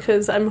 especially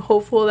because I'm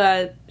hopeful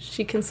that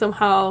she can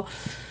somehow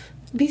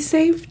be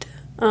saved.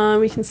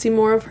 We can see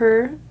more of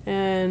her,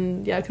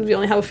 and yeah, because we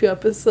only have a few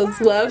episodes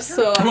left.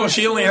 So well,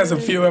 she only has a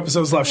few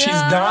episodes left. She's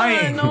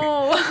dying.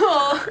 No,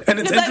 and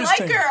it's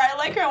interesting. I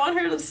like her. I want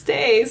her to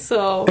stay.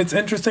 So it's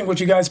interesting what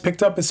you guys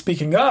picked up as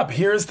speaking up.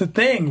 Here's the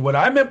thing: what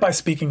I meant by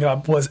speaking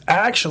up was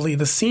actually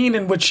the scene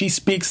in which she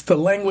speaks the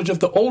language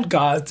of the old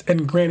gods,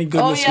 and Granny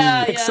Goodness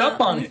picks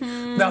up on it.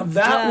 Now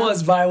that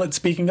was Violet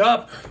speaking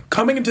up,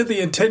 coming into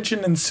the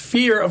attention and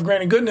sphere of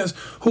Granny Goodness,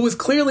 who was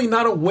clearly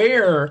not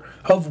aware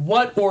of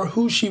what or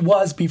who she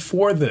was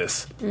before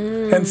this,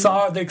 and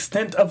saw the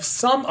extent of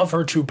some of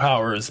her true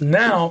powers.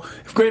 Now,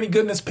 if Granny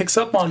Goodness picks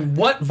up on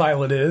what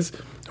Violet is,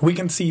 we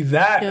can see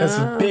that as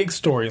a big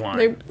storyline.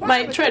 They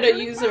might try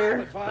to use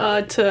her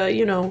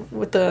to,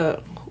 with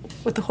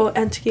the whole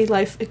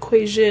anti-life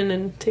equation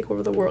and take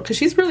over the world, because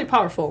she's really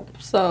powerful.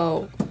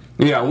 So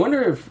yeah, I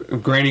wonder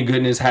if Granny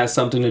Goodness has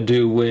something to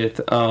do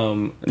with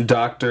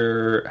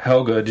Dr.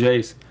 Helga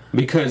Jace,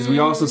 because we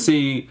also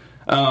see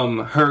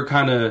her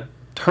kind of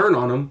turn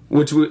on him,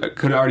 which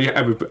could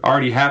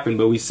already happen,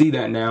 but we see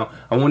that now.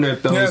 I wonder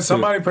if those. Yeah,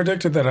 somebody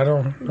predicted that. I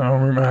don't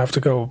remember. I have to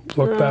go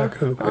look back.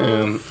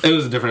 It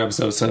was a different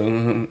episode, so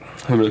who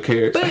really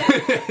cared?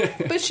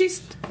 But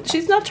she's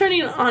not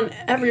turning on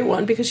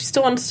everyone because she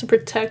still wants to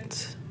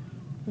protect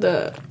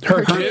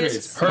her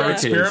kids, her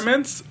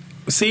experiments.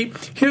 See,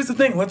 here's the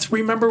thing. Let's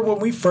remember when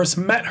we first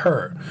met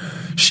her.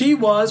 She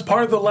was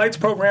part of the Lights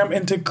program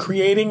into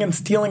creating and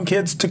stealing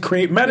kids to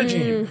create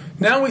Metagene.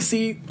 Now we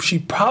see she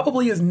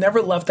probably has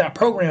never left that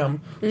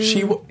program.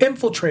 She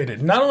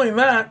infiltrated. Not only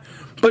that,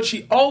 but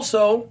she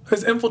also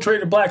has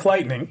infiltrated Black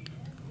Lightning.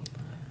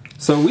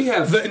 So we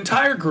have the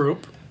entire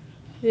group.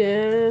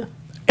 Yeah.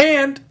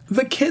 And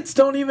the kids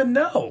don't even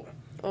know.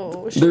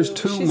 Oh, there's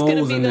two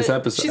moles in this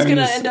episode. She's going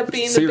to end up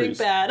being series.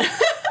 the big bad.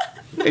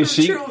 Is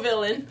she true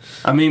villain?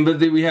 I mean, but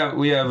we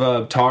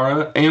have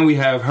Tara, and we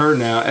have her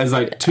now as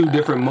like two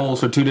different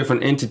moles for two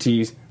different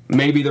entities.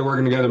 Maybe they're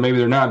working together, maybe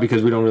they're not,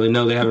 because we don't really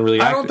know. They haven't really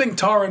acted. I don't think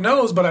Tara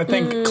knows, but I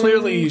think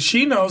clearly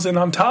she knows, and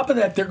on top of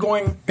that, they're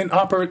going in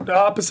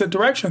opposite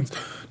directions.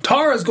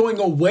 Tara's going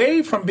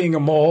away from being a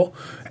mole,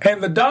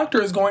 and the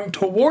Doctor is going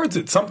towards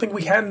it, something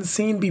we hadn't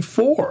seen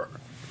before.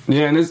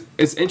 Yeah, and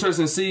it's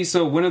interesting to see.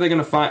 So when are they going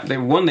to find?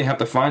 They have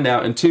to find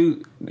out, and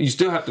two, you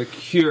still have to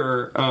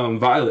cure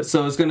Violet.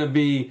 So it's going to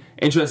be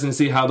interesting to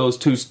see how those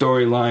two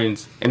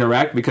storylines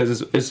interact,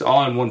 because it's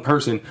all in one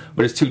person,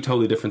 but it's two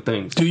totally different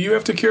things. Do you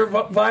have to cure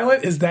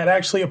Violet? Is that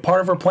actually a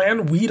part of her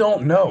plan? We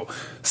don't know.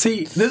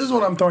 See, this is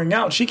what I'm throwing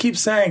out. She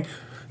keeps saying.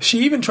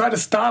 She even tried to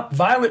stop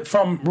Violet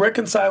from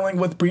reconciling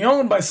with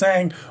Brion by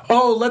saying,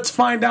 oh, let's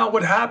find out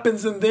what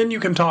happens and then you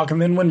can talk.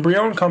 And then when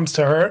Brion comes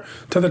to her,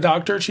 to the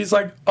Doctor, she's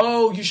like,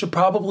 oh, you should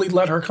probably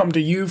let her come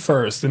to you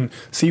first and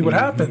see what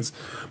happens.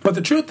 But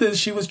the truth is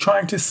she was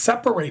trying to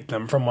separate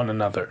them from one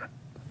another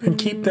and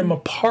keep them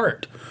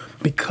apart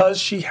because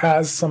she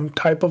has some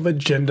type of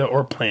agenda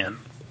or plan.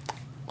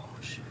 Oh,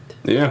 shit.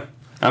 Yeah.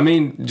 I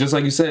mean, just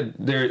like you said,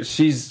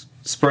 she's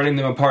spreading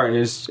them apart, and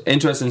it's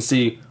interesting to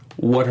see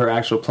what her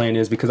actual plan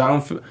is, because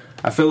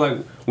I feel like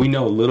we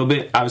know a little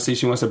bit. Obviously,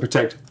 she wants to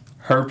protect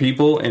her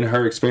people and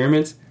her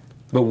experiments,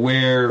 but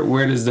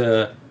where does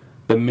the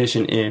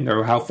mission end,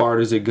 or how far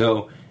does it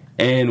go,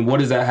 and what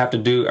does that have to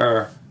do,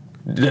 or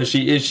is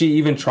she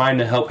even trying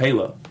to help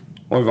Halo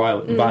or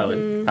Violet?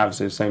 Violet,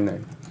 obviously the same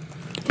name.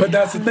 But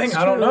that's the thing.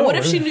 I don't know. What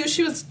if she knew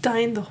she was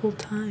dying the whole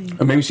time?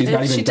 Or maybe she's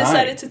not even dying. She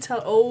decided to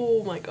tell.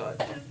 Oh my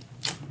god.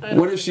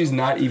 What if she's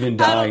not even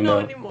dying? I don't know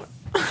anymore.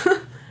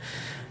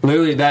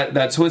 Literally,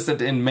 that twist at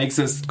the end makes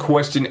us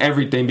question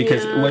everything,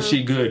 because was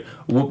she good?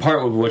 What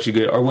part was she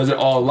good? Or was it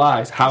all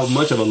lies? How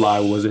much of a lie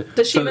was it?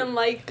 Does she even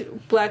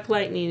like Black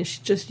Lightning? Is she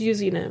just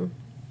using him?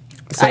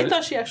 So I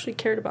thought she actually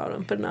cared about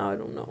him, but now I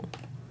don't know.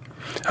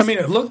 I mean,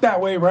 it looked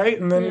that way, right?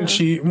 And then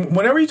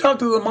whenever you talk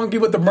to the monkey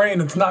with the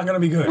brain, it's not going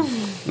to be good.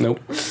 Nope.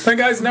 That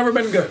guy's never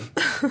been good.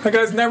 That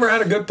guy's never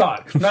had a good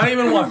thought. Not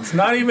even once.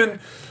 Not even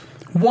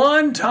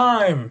one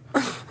time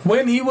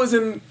when he was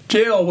in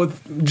jail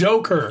with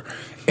Joker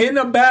in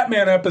a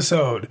Batman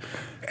episode,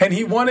 and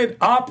he wanted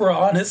opera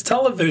on his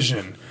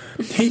television.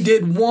 He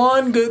did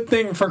one good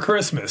thing for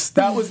Christmas.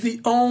 That was the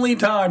only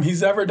time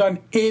he's ever done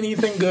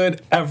anything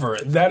good ever.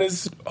 That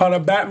is on a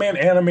Batman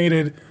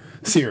animated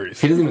series.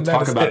 He doesn't even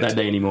talk about that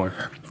day anymore.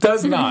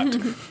 Does not.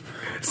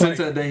 Since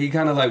that day, he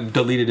kind of like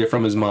deleted it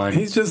from his mind.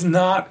 He's just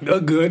not a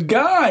good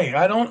guy.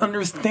 I don't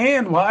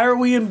understand. Why are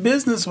we in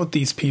business with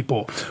these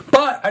people?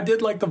 But I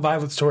did like the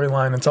Violet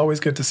storyline. It's always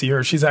good to see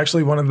her. She's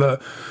actually one of the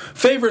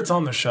favorites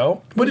on the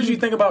show. What did you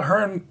think about her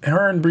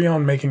and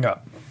Brion making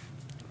up?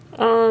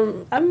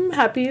 I'm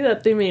happy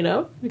that they made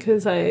up,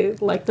 because I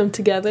like them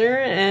together,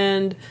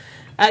 and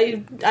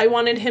I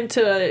wanted him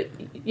to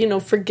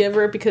forgive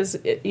her because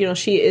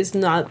she is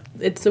not.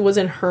 It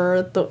wasn't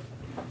her the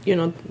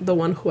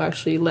one who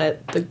actually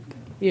let the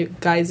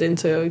guys in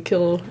to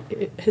kill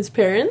his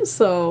parents.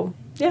 So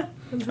yeah,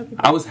 I'm happy.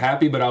 I was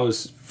happy, but I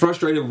was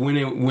frustrated why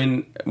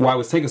it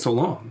was taking so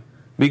long.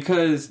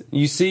 Because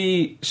you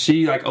see,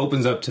 she like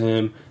opens up to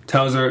him,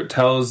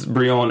 tells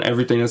Brienne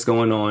everything that's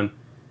going on.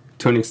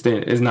 To an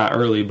extent, it's not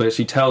early, but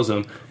she tells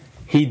him.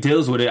 He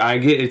deals with it. I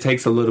get it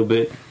takes a little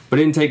bit, but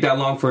it didn't take that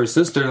long for his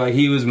sister. Like,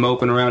 he was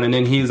moping around, and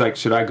then he's like,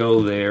 "Should I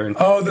go there?" And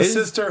the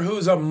sister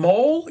who's a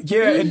mole.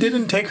 Yeah, it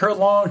didn't take her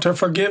long to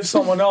forgive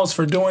someone else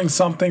for doing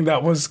something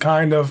that was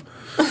kind of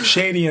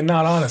shady and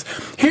not honest.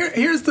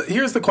 Here's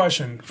the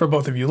question for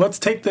both of you. Let's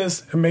take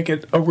this and make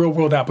it a real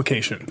world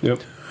application.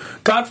 Yep.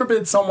 God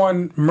forbid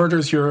someone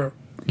murders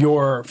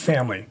your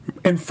family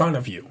in front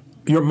of you,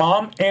 your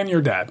mom and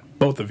your dad,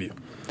 both of you.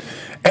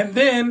 And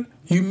then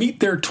you meet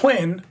their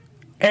twin,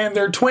 and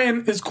their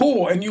twin is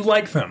cool, and you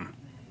like them.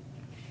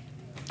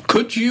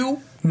 Could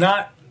you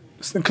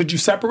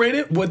separate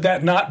it? Would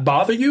that not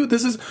bother you?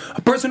 This is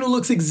a person who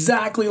looks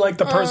exactly like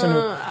the person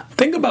who...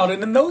 Think about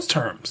it in those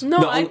terms.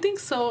 No, I think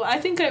so. I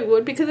think I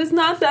would, because it's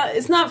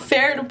not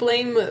fair to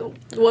blame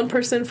one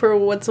person for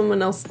what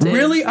someone else did.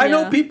 Really? I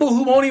know people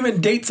who won't even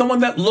date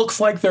someone that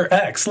looks like their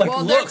ex. Like,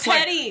 looks they're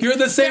petty. Like you're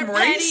the same they're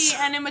race.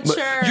 Petty and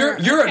immature.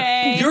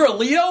 You're a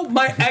Leo?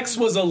 My ex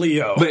was a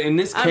Leo. But in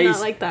this case... I'm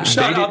not like that.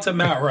 Shout out to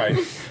Matt Wright.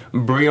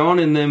 Brienne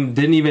and them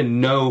didn't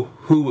even know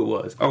who it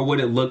was or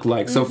what it looked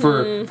like. So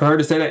for her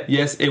to say that,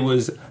 yes, it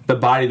was the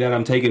body that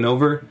I'm taking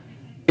over,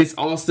 it's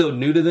all still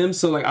new to them.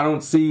 So, like, I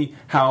don't see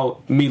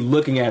how me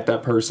looking at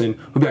that person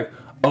would be like,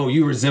 oh,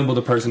 you resemble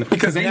the person.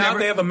 Because they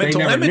have a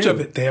mental image of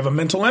it. They have a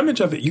mental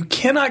image of it. You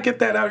cannot get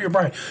that out of your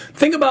brain.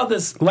 Think about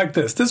this like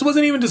this. This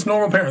wasn't even just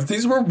normal parents.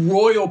 These were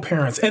royal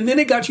parents. And then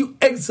it got you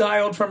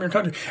exiled from your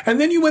country. And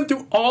then you went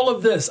through all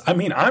of this. I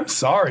mean, I'm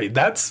sorry.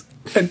 That's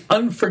an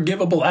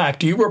unforgivable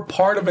act. You were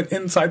part of an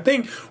inside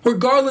thing,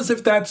 regardless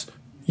if that's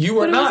you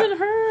or not. It wasn't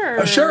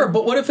her. Sure,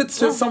 but what if it's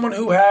just someone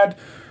who had,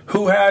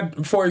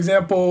 for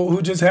example,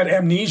 who just had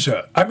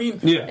amnesia? I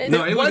mean,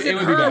 it wasn't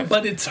her,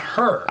 but it's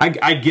her.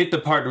 I get the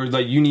part where,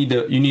 like, you need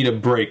a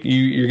break.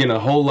 You're getting a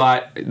whole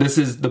lot. This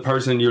is the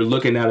person, you're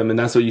looking at him, and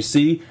that's what you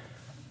see.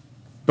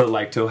 But,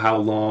 like, till how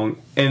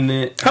long? And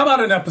then... How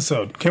about an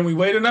episode? Can we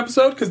wait an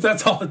episode? Because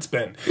that's all it's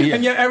been. Yeah.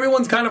 And yet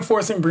everyone's kind of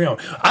forcing Brienne.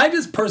 I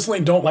just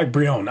personally don't like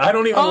Brienne. I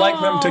don't even like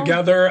them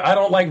together. I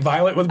don't like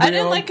Violet with Brienne. I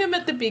didn't like him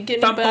at the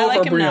beginning, but I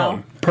like him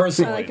now.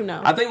 Personally. I like him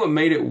now. I think what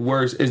made it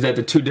worse is that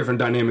the two different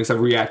dynamics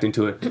of reacting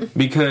to it.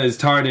 Because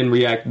Tara didn't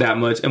react that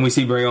much, and we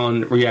see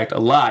Brienne react a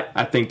lot.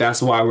 I think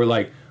that's why we're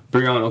like,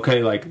 Brienne,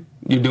 okay, like,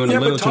 you're doing a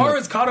little too much.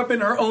 Tara's caught up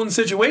in her own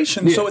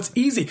situation, so it's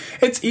easy.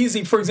 It's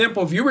easy. For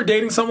example, if you were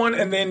dating someone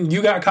and then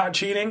you got caught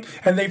cheating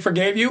and they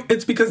forgave you,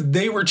 it's because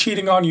they were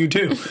cheating on you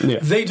too. Yeah.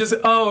 They just,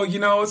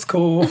 it's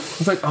cool.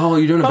 It's like, oh,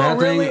 you're doing a bad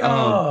really? thing?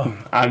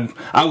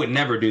 I would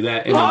never do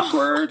that.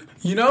 Awkward.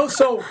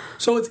 So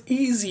it's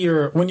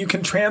easier when you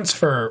can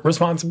transfer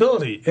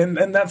responsibility. And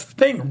that's the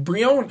thing.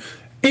 Brienne,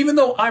 even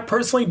though I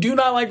personally do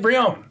not like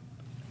Brienne,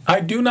 I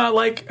do not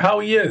like how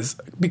he is,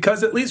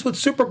 because at least with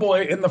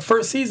Superboy in the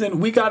first season,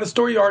 we got a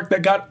story arc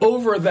that got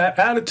over that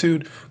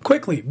attitude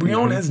quickly.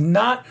 Brienne has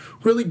not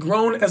really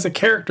grown as a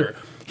character.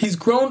 He's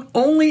grown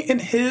only in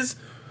his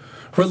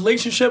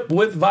relationship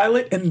with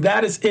Violet, and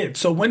that is it.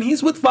 So when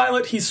he's with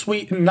Violet, he's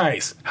sweet and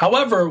nice.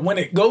 However, when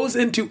it goes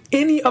into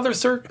any other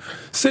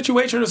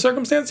situation or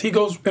circumstance, he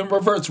goes and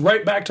reverts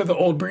right back to the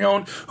old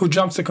Brienne, who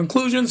jumps to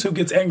conclusions, who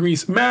gets angry,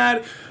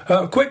 mad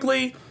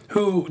quickly,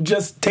 who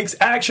just takes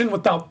action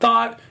without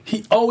thought.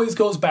 He always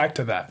goes back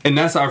to that. And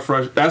that's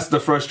that's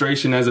the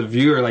frustration as a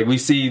viewer. Like, we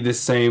see the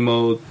same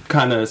old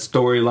kind of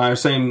storyline,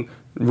 same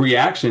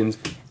reactions.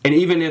 And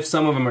even if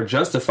some of them are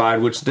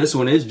justified, which this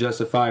one is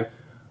justified,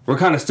 we're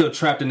kind of still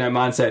trapped in that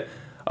mindset,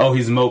 oh,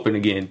 he's moping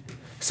again.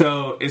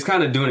 So it's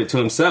kind of doing it to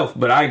himself.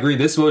 But I agree,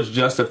 this was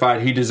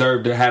justified. He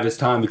deserved to have his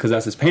time because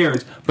that's his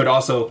parents. But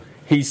also,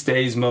 he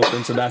stays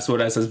moping. So that's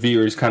what, as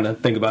viewers, kind of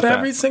think about that.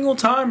 Every single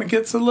time, it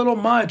gets a little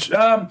much.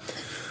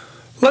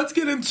 Let's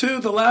get into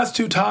the last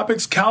two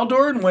topics,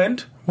 Caldor and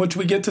Wind, which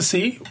we get to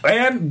see,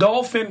 and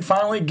Dolphin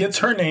finally gets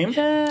her name.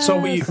 Yes. So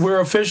we're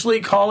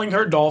officially calling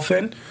her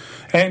Dolphin,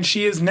 and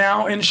she is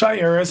now in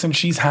Shieris, and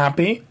she's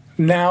happy.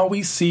 Now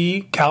we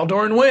see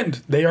Caldor and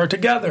Wind. They are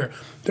together.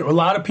 There were a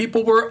lot of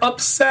people were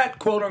upset,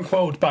 quote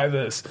unquote, by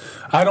this.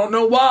 I don't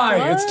know why.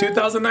 What? It's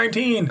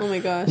 2019. Oh my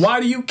gosh.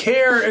 Why do you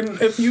care?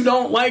 And if you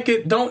don't like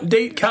it, don't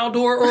date Caldor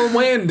or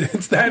Wind.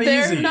 It's that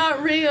easy. They're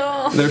not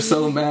real. They're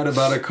so mad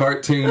about a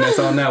cartoon that's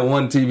on that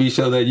one TV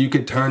show that you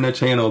could turn the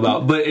channel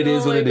about. But it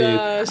is what it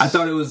is. I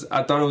thought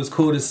it was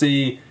cool to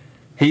see.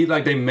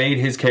 They made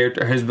his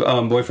character, his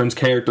boyfriend's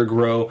character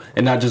grow,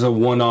 and not just a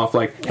one-off,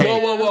 like,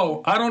 hey.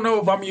 Whoa. I don't know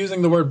if I'm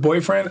using the word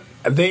boyfriend.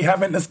 They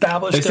haven't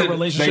established their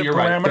relationship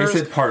parameters. Right. They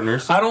said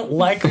partners. I don't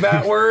like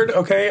that word,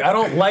 okay? I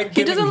don't like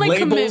giving labels.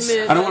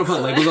 Commitment. I don't want to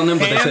put labels on them,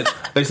 but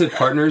they said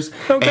partners,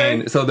 okay.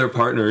 And so they're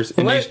partners.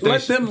 And let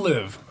them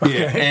live.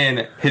 Okay. Yeah,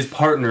 and his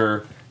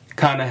partner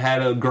kind of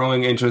had a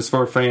growing interest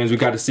for fans. We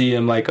got to see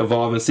him like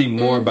evolve and see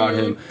more about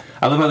him.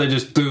 I love how they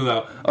just threw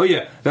out, oh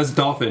yeah, that's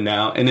Dolphin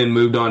now, and then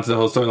moved on to the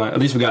whole storyline. At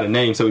least we got a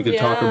name so we could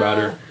talk about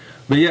her.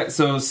 But yeah,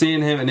 so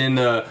seeing him and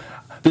then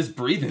this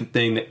breathing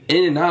thing, the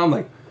in and out, I'm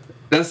like,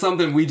 that's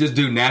something we just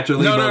do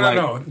naturally.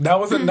 No. That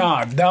was a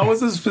nod. That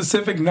was a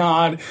specific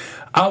nod.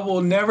 I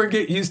will never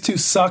get used to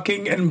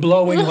sucking and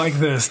blowing like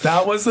this.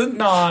 That was a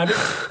nod.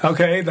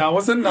 Okay, that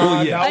was a nod.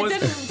 Well, yeah.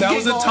 That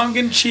was a tongue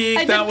in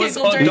cheek. That was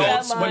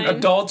adults when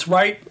adults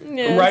write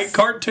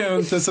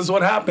cartoons. This is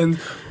what happens.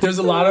 There's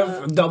a lot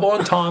of double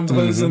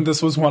entendres, and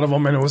this was one of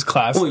them, and it was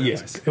classic. Well,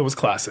 yes, it was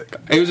classic.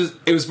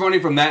 It was funny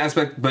from that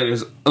aspect, but it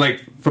was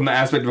like from the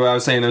aspect of what I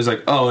was saying. There's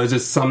like, oh, it's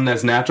just something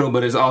that's natural,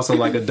 but it's also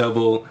like a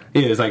double.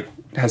 Yeah, it's like.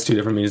 Has two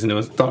different meanings, and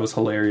thought it was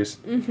hilarious.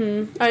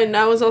 And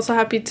I was also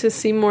happy to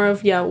see more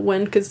of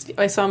Wen, because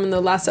I saw him in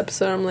the last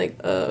episode. I'm like,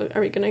 are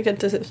we gonna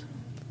get to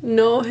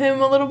know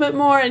him a little bit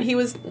more? And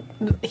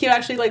he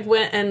actually like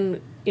went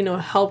and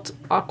helped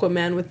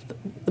Aquaman with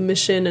the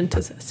mission and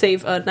to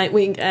save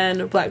Nightwing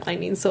and Black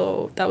Lightning.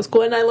 So that was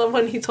cool. And I love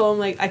when he told him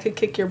like, I could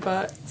kick your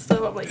butt.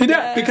 So I'm like,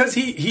 yeah, because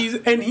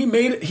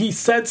he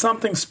said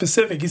something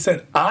specific. He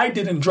said, I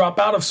didn't drop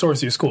out of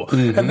sorcery school,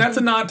 and that's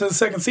a nod to the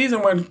second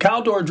season when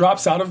Kaldor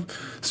drops out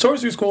of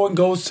sorcery school and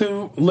goes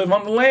to live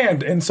on the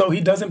land, and so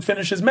he doesn't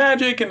finish his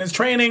magic and his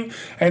training.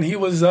 And he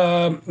was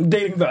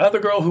dating the other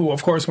girl who,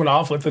 of course, went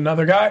off with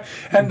another guy,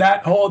 and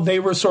that whole they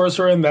were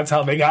sorcerer, and that's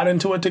how they got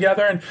into it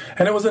together.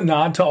 And it was a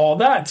nod to all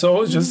that. So it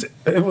was just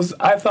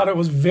I thought it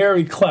was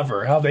very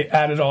clever how they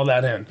added all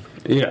that in.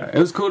 Yeah, it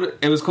was cool.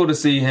 It was cool to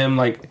see him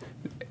like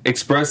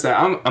express that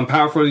I'm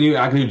powerful than you.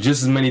 I can do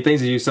just as many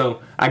things as you.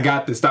 So I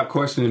got this. Stop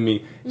questioning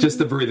me. Just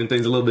the breathing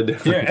thing's a little bit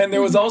different. Yeah, and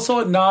there was also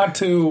a nod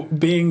to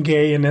being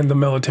gay and in the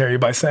military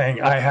by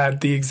saying I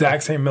had the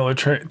exact same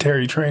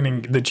military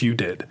training that you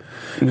did,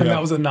 and that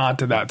was a nod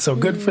to that. So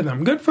good for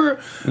them. Good for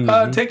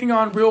taking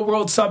on real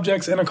world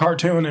subjects in a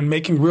cartoon and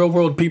making real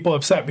world people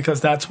upset, because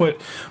that's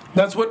what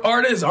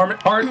art is.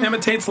 Art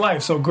imitates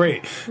life. So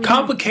great.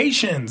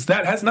 Complications,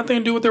 that has nothing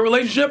to do with their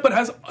relationship, but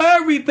has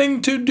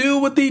everything to do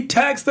with the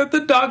text that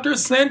the doctor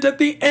sent at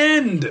the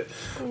end.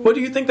 What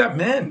do you think that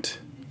meant?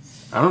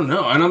 I don't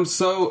know, and I'm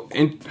still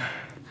trying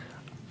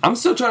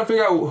to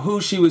figure out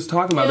who she was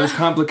talking about. There's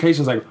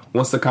complications. Like,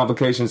 what's the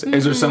complications?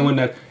 Is there someone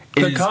that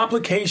the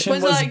complication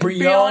was like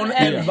Brion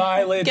and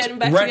Violet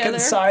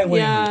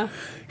reconciling? Yeah.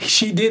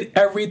 She did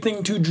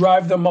everything to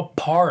drive them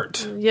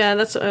apart. Yeah,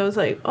 that's what I was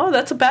like, oh,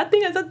 that's a bad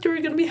thing? I thought you were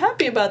going to be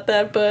happy about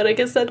that, but I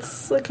guess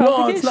that's a complication.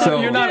 No, it's not. So,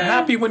 you're not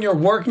happy when you're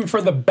working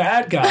for the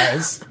bad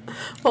guys.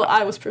 Well,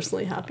 I was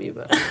personally happy,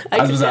 but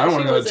I don't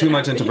want to go too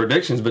much into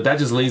predictions, but that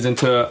just leads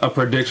into a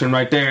prediction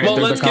right there. Well,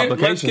 let's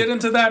get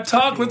into that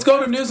talk. Let's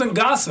go to news and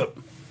gossip.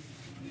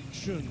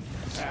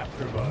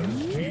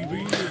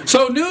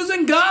 So news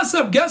and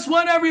gossip. Guess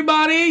what,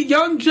 everybody?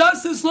 Young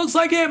Justice looks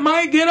like it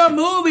might get a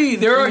movie.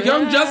 There are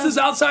Young Justice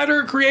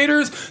Outsider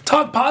creators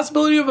talk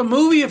possibility of a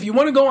movie. If you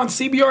want to go on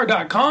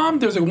CBR.com,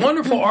 there's a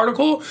wonderful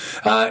article.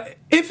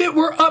 If it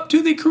were up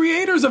to the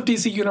creators of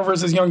DC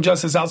Universe's Young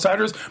Justice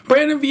Outsiders,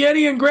 Brandon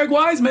Vietti and Greg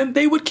Weisman,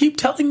 they would keep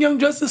telling Young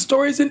Justice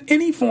stories in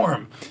any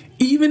form,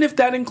 even if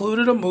that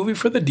included a movie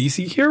for the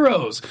DC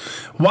heroes.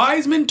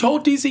 Weisman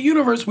told DC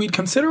Universe we'd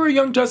consider a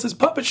Young Justice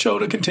puppet show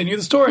to continue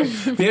the story.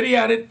 Vietti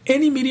added,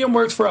 any medium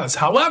works for us.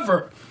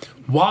 However,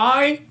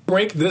 why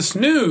break this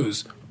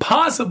news?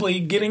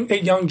 Possibly getting a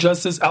Young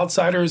Justice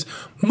Outsiders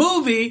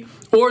movie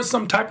or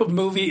some type of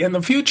movie in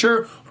the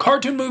future.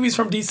 Cartoon movies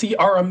from DC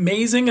are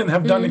amazing and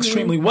have done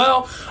extremely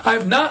well. I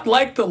have not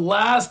liked the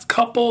last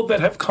couple that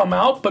have come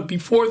out, but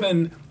before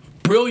then,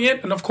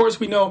 brilliant. And of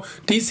course, we know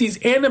DC's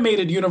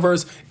animated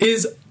universe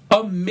is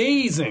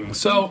amazing.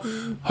 So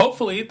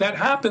hopefully that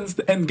happens.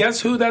 And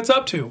guess who that's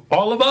up to?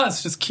 All of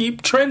us. Just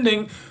keep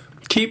trending,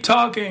 keep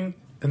talking,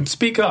 and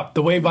speak up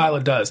the way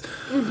Violet does.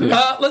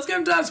 Let's get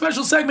into that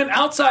special segment,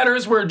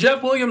 Outsiders, where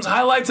Jeff Williams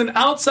highlights an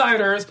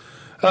Outsiders,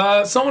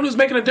 someone who's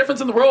making a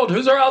difference in the world.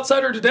 Who's our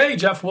outsider today,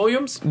 Jeff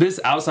Williams? This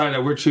outsider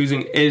that we're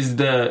choosing is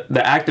the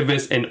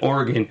activists in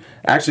Oregon.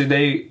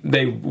 Actually,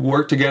 they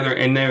worked together,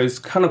 and it was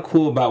kind of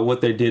cool about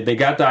what they did. They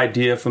got the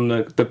idea from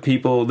the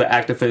people, the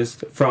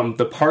activists from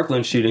the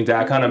Parkland shooting that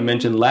I kind of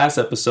mentioned last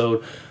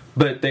episode.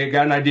 But they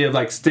got an idea of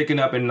like sticking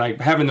up and like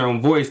having their own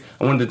voice.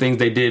 And one of the things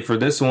they did for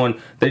this one,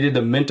 they did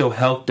the Mental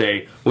Health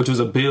Day, which was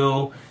a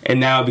bill and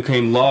now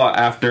became law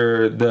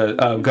after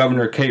the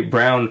Governor Kate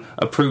Brown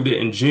approved it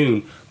in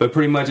June. But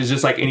pretty much it's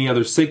just like any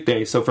other sick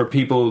day. So for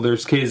people,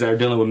 there's kids that are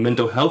dealing with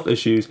mental health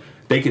issues,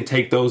 they can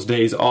take those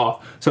days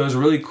off. So it's a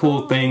really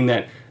cool thing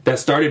that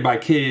started by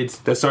kids,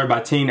 that started by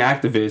teen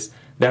activists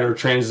that are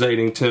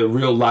translating to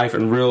real life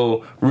and real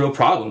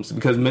problems,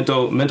 because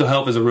mental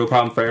health is a real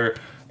problem for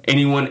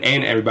anyone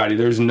and everybody.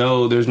 There's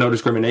no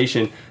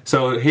discrimination.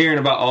 So hearing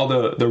about all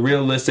the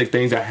realistic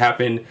things that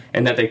happen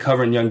and that they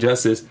cover in Young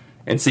Justice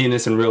and seeing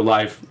this in real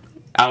life,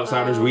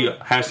 outsiders.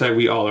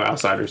 We all are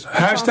outsiders.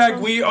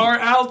 Hashtag we are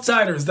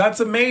outsiders. That's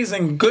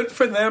amazing. Good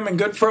for them and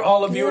good for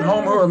all of you at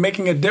home who are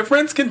making a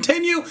difference.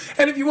 Continue.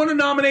 And if you want to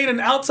nominate an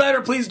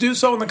outsider, please do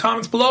so in the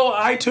comments below.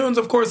 iTunes,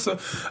 of course,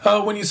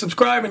 when you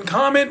subscribe and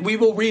comment, we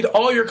will read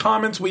all your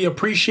comments. We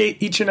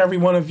appreciate each and every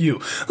one of you.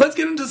 Let's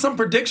get into some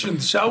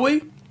predictions, shall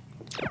we?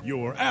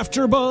 Your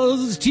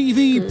AfterBuzz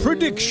TV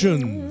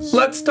predictions.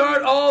 Let's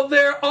start all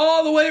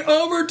the way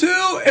over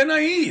to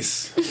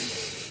Anais.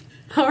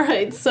 All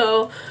right,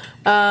 so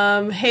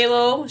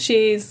Halo,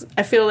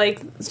 I feel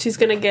like she's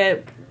gonna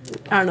get,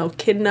 I don't know,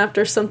 kidnapped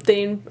or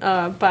something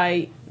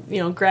by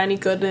Granny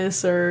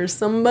Goodness or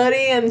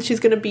somebody, and she's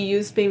gonna be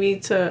used maybe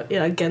to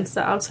against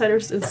the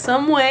outsiders in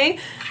some way.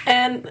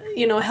 And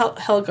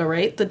Helga,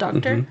 right, the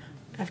doctor.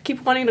 Mm-hmm. I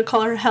keep wanting to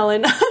call her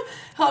Helen.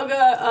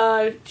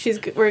 Helga,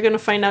 we're gonna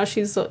find out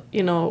she's a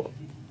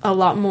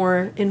lot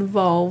more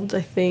involved, I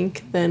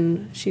think,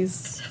 than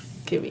she's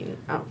giving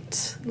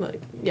out.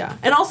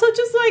 And also,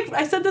 just like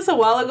I said this a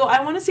while ago,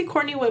 I want to see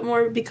Courtney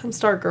Whitmore become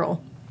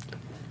Stargirl.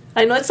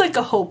 I know it's like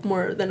a hope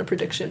more than a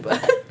prediction,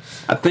 but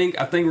I think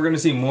we're going to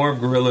see more of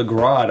Gorilla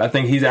Grodd. I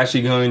think he's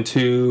actually going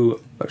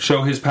to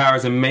show his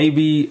powers and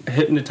maybe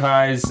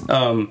hypnotize.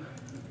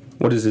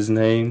 What is his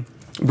name?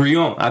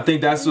 Brion. I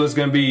think that's what's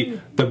going to be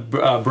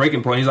the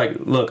breaking point. He's like,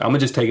 look, I'm going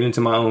to just take it into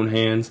my own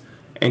hands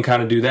and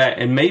kind of do that.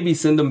 And maybe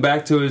send him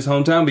back to his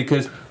hometown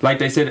because, like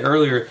they said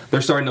earlier,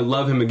 they're starting to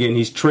love him again.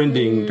 He's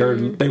trending.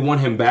 They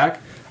want him back.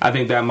 I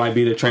think that might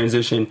be the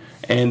transition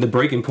and the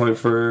breaking point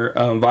for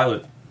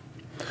Violet.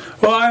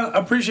 Well, I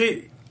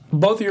appreciate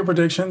both of your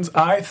predictions.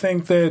 I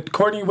think that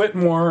Courtney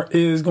Whitmore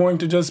is going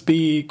to just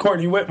be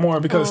Courtney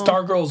Whitmore because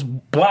Stargirl's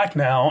black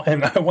now,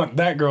 and I want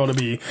that girl to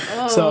be.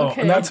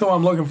 And that's who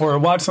I'm looking for.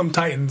 Watch some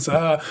Titans.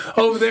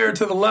 Over there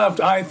to the left,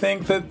 I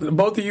think that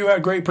both of you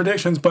had great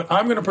predictions, but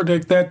I'm going to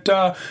predict that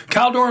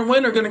Caldor and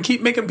Wynn are going to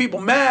keep making people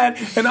mad,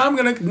 and I'm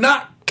going to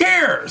not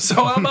care.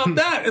 So how about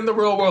that in the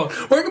real world?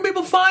 Where can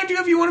people find you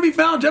if you want to be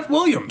found? Jeff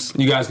Williams.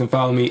 You guys can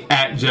follow me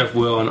at Jeff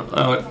Will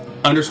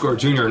 _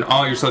 Junior on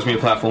all your social media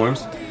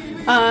platforms.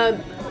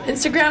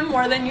 Instagram,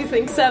 More Than You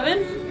Think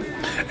 7.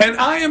 And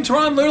I am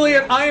Tehran, literally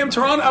at I am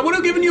Tehran. I would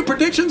have given you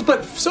predictions,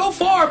 but so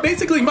far,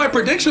 basically, my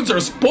predictions are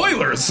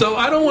spoilers, so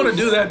I don't want to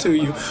do that to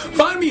you.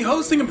 Find me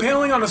hosting and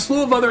paneling on a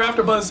slew of other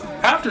AfterBuzz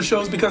after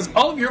shows because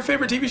all of your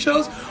favorite TV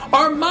shows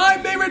are my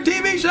favorite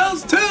TV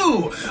shows,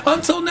 too.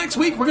 Until next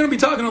week, we're going to be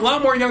talking a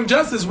lot more Young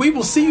Justice. We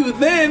will see you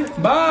then.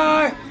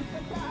 Bye.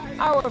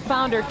 Our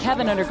founder,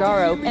 Kevin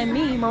Undergaro, and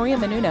me, Maria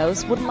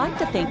Menounos, would like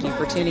to thank you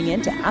for tuning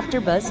in to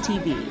AfterBuzz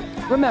TV.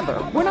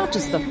 Remember, we're not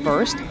just the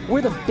first,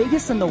 we're the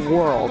biggest in the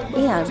world,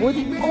 and we're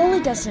the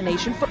only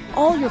destination for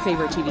all your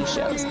favorite TV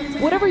shows.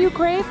 Whatever you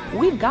crave,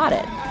 we've got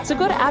it. So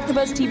go to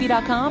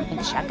AfterBuzzTV.com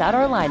and check out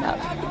our lineup.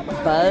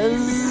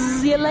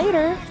 Buzz you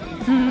later.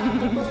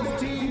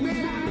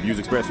 The views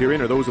expressed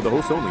herein are those of the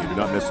hosts only and do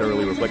not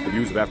necessarily reflect the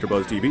views of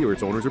AfterBuzz TV or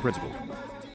its owners or principals.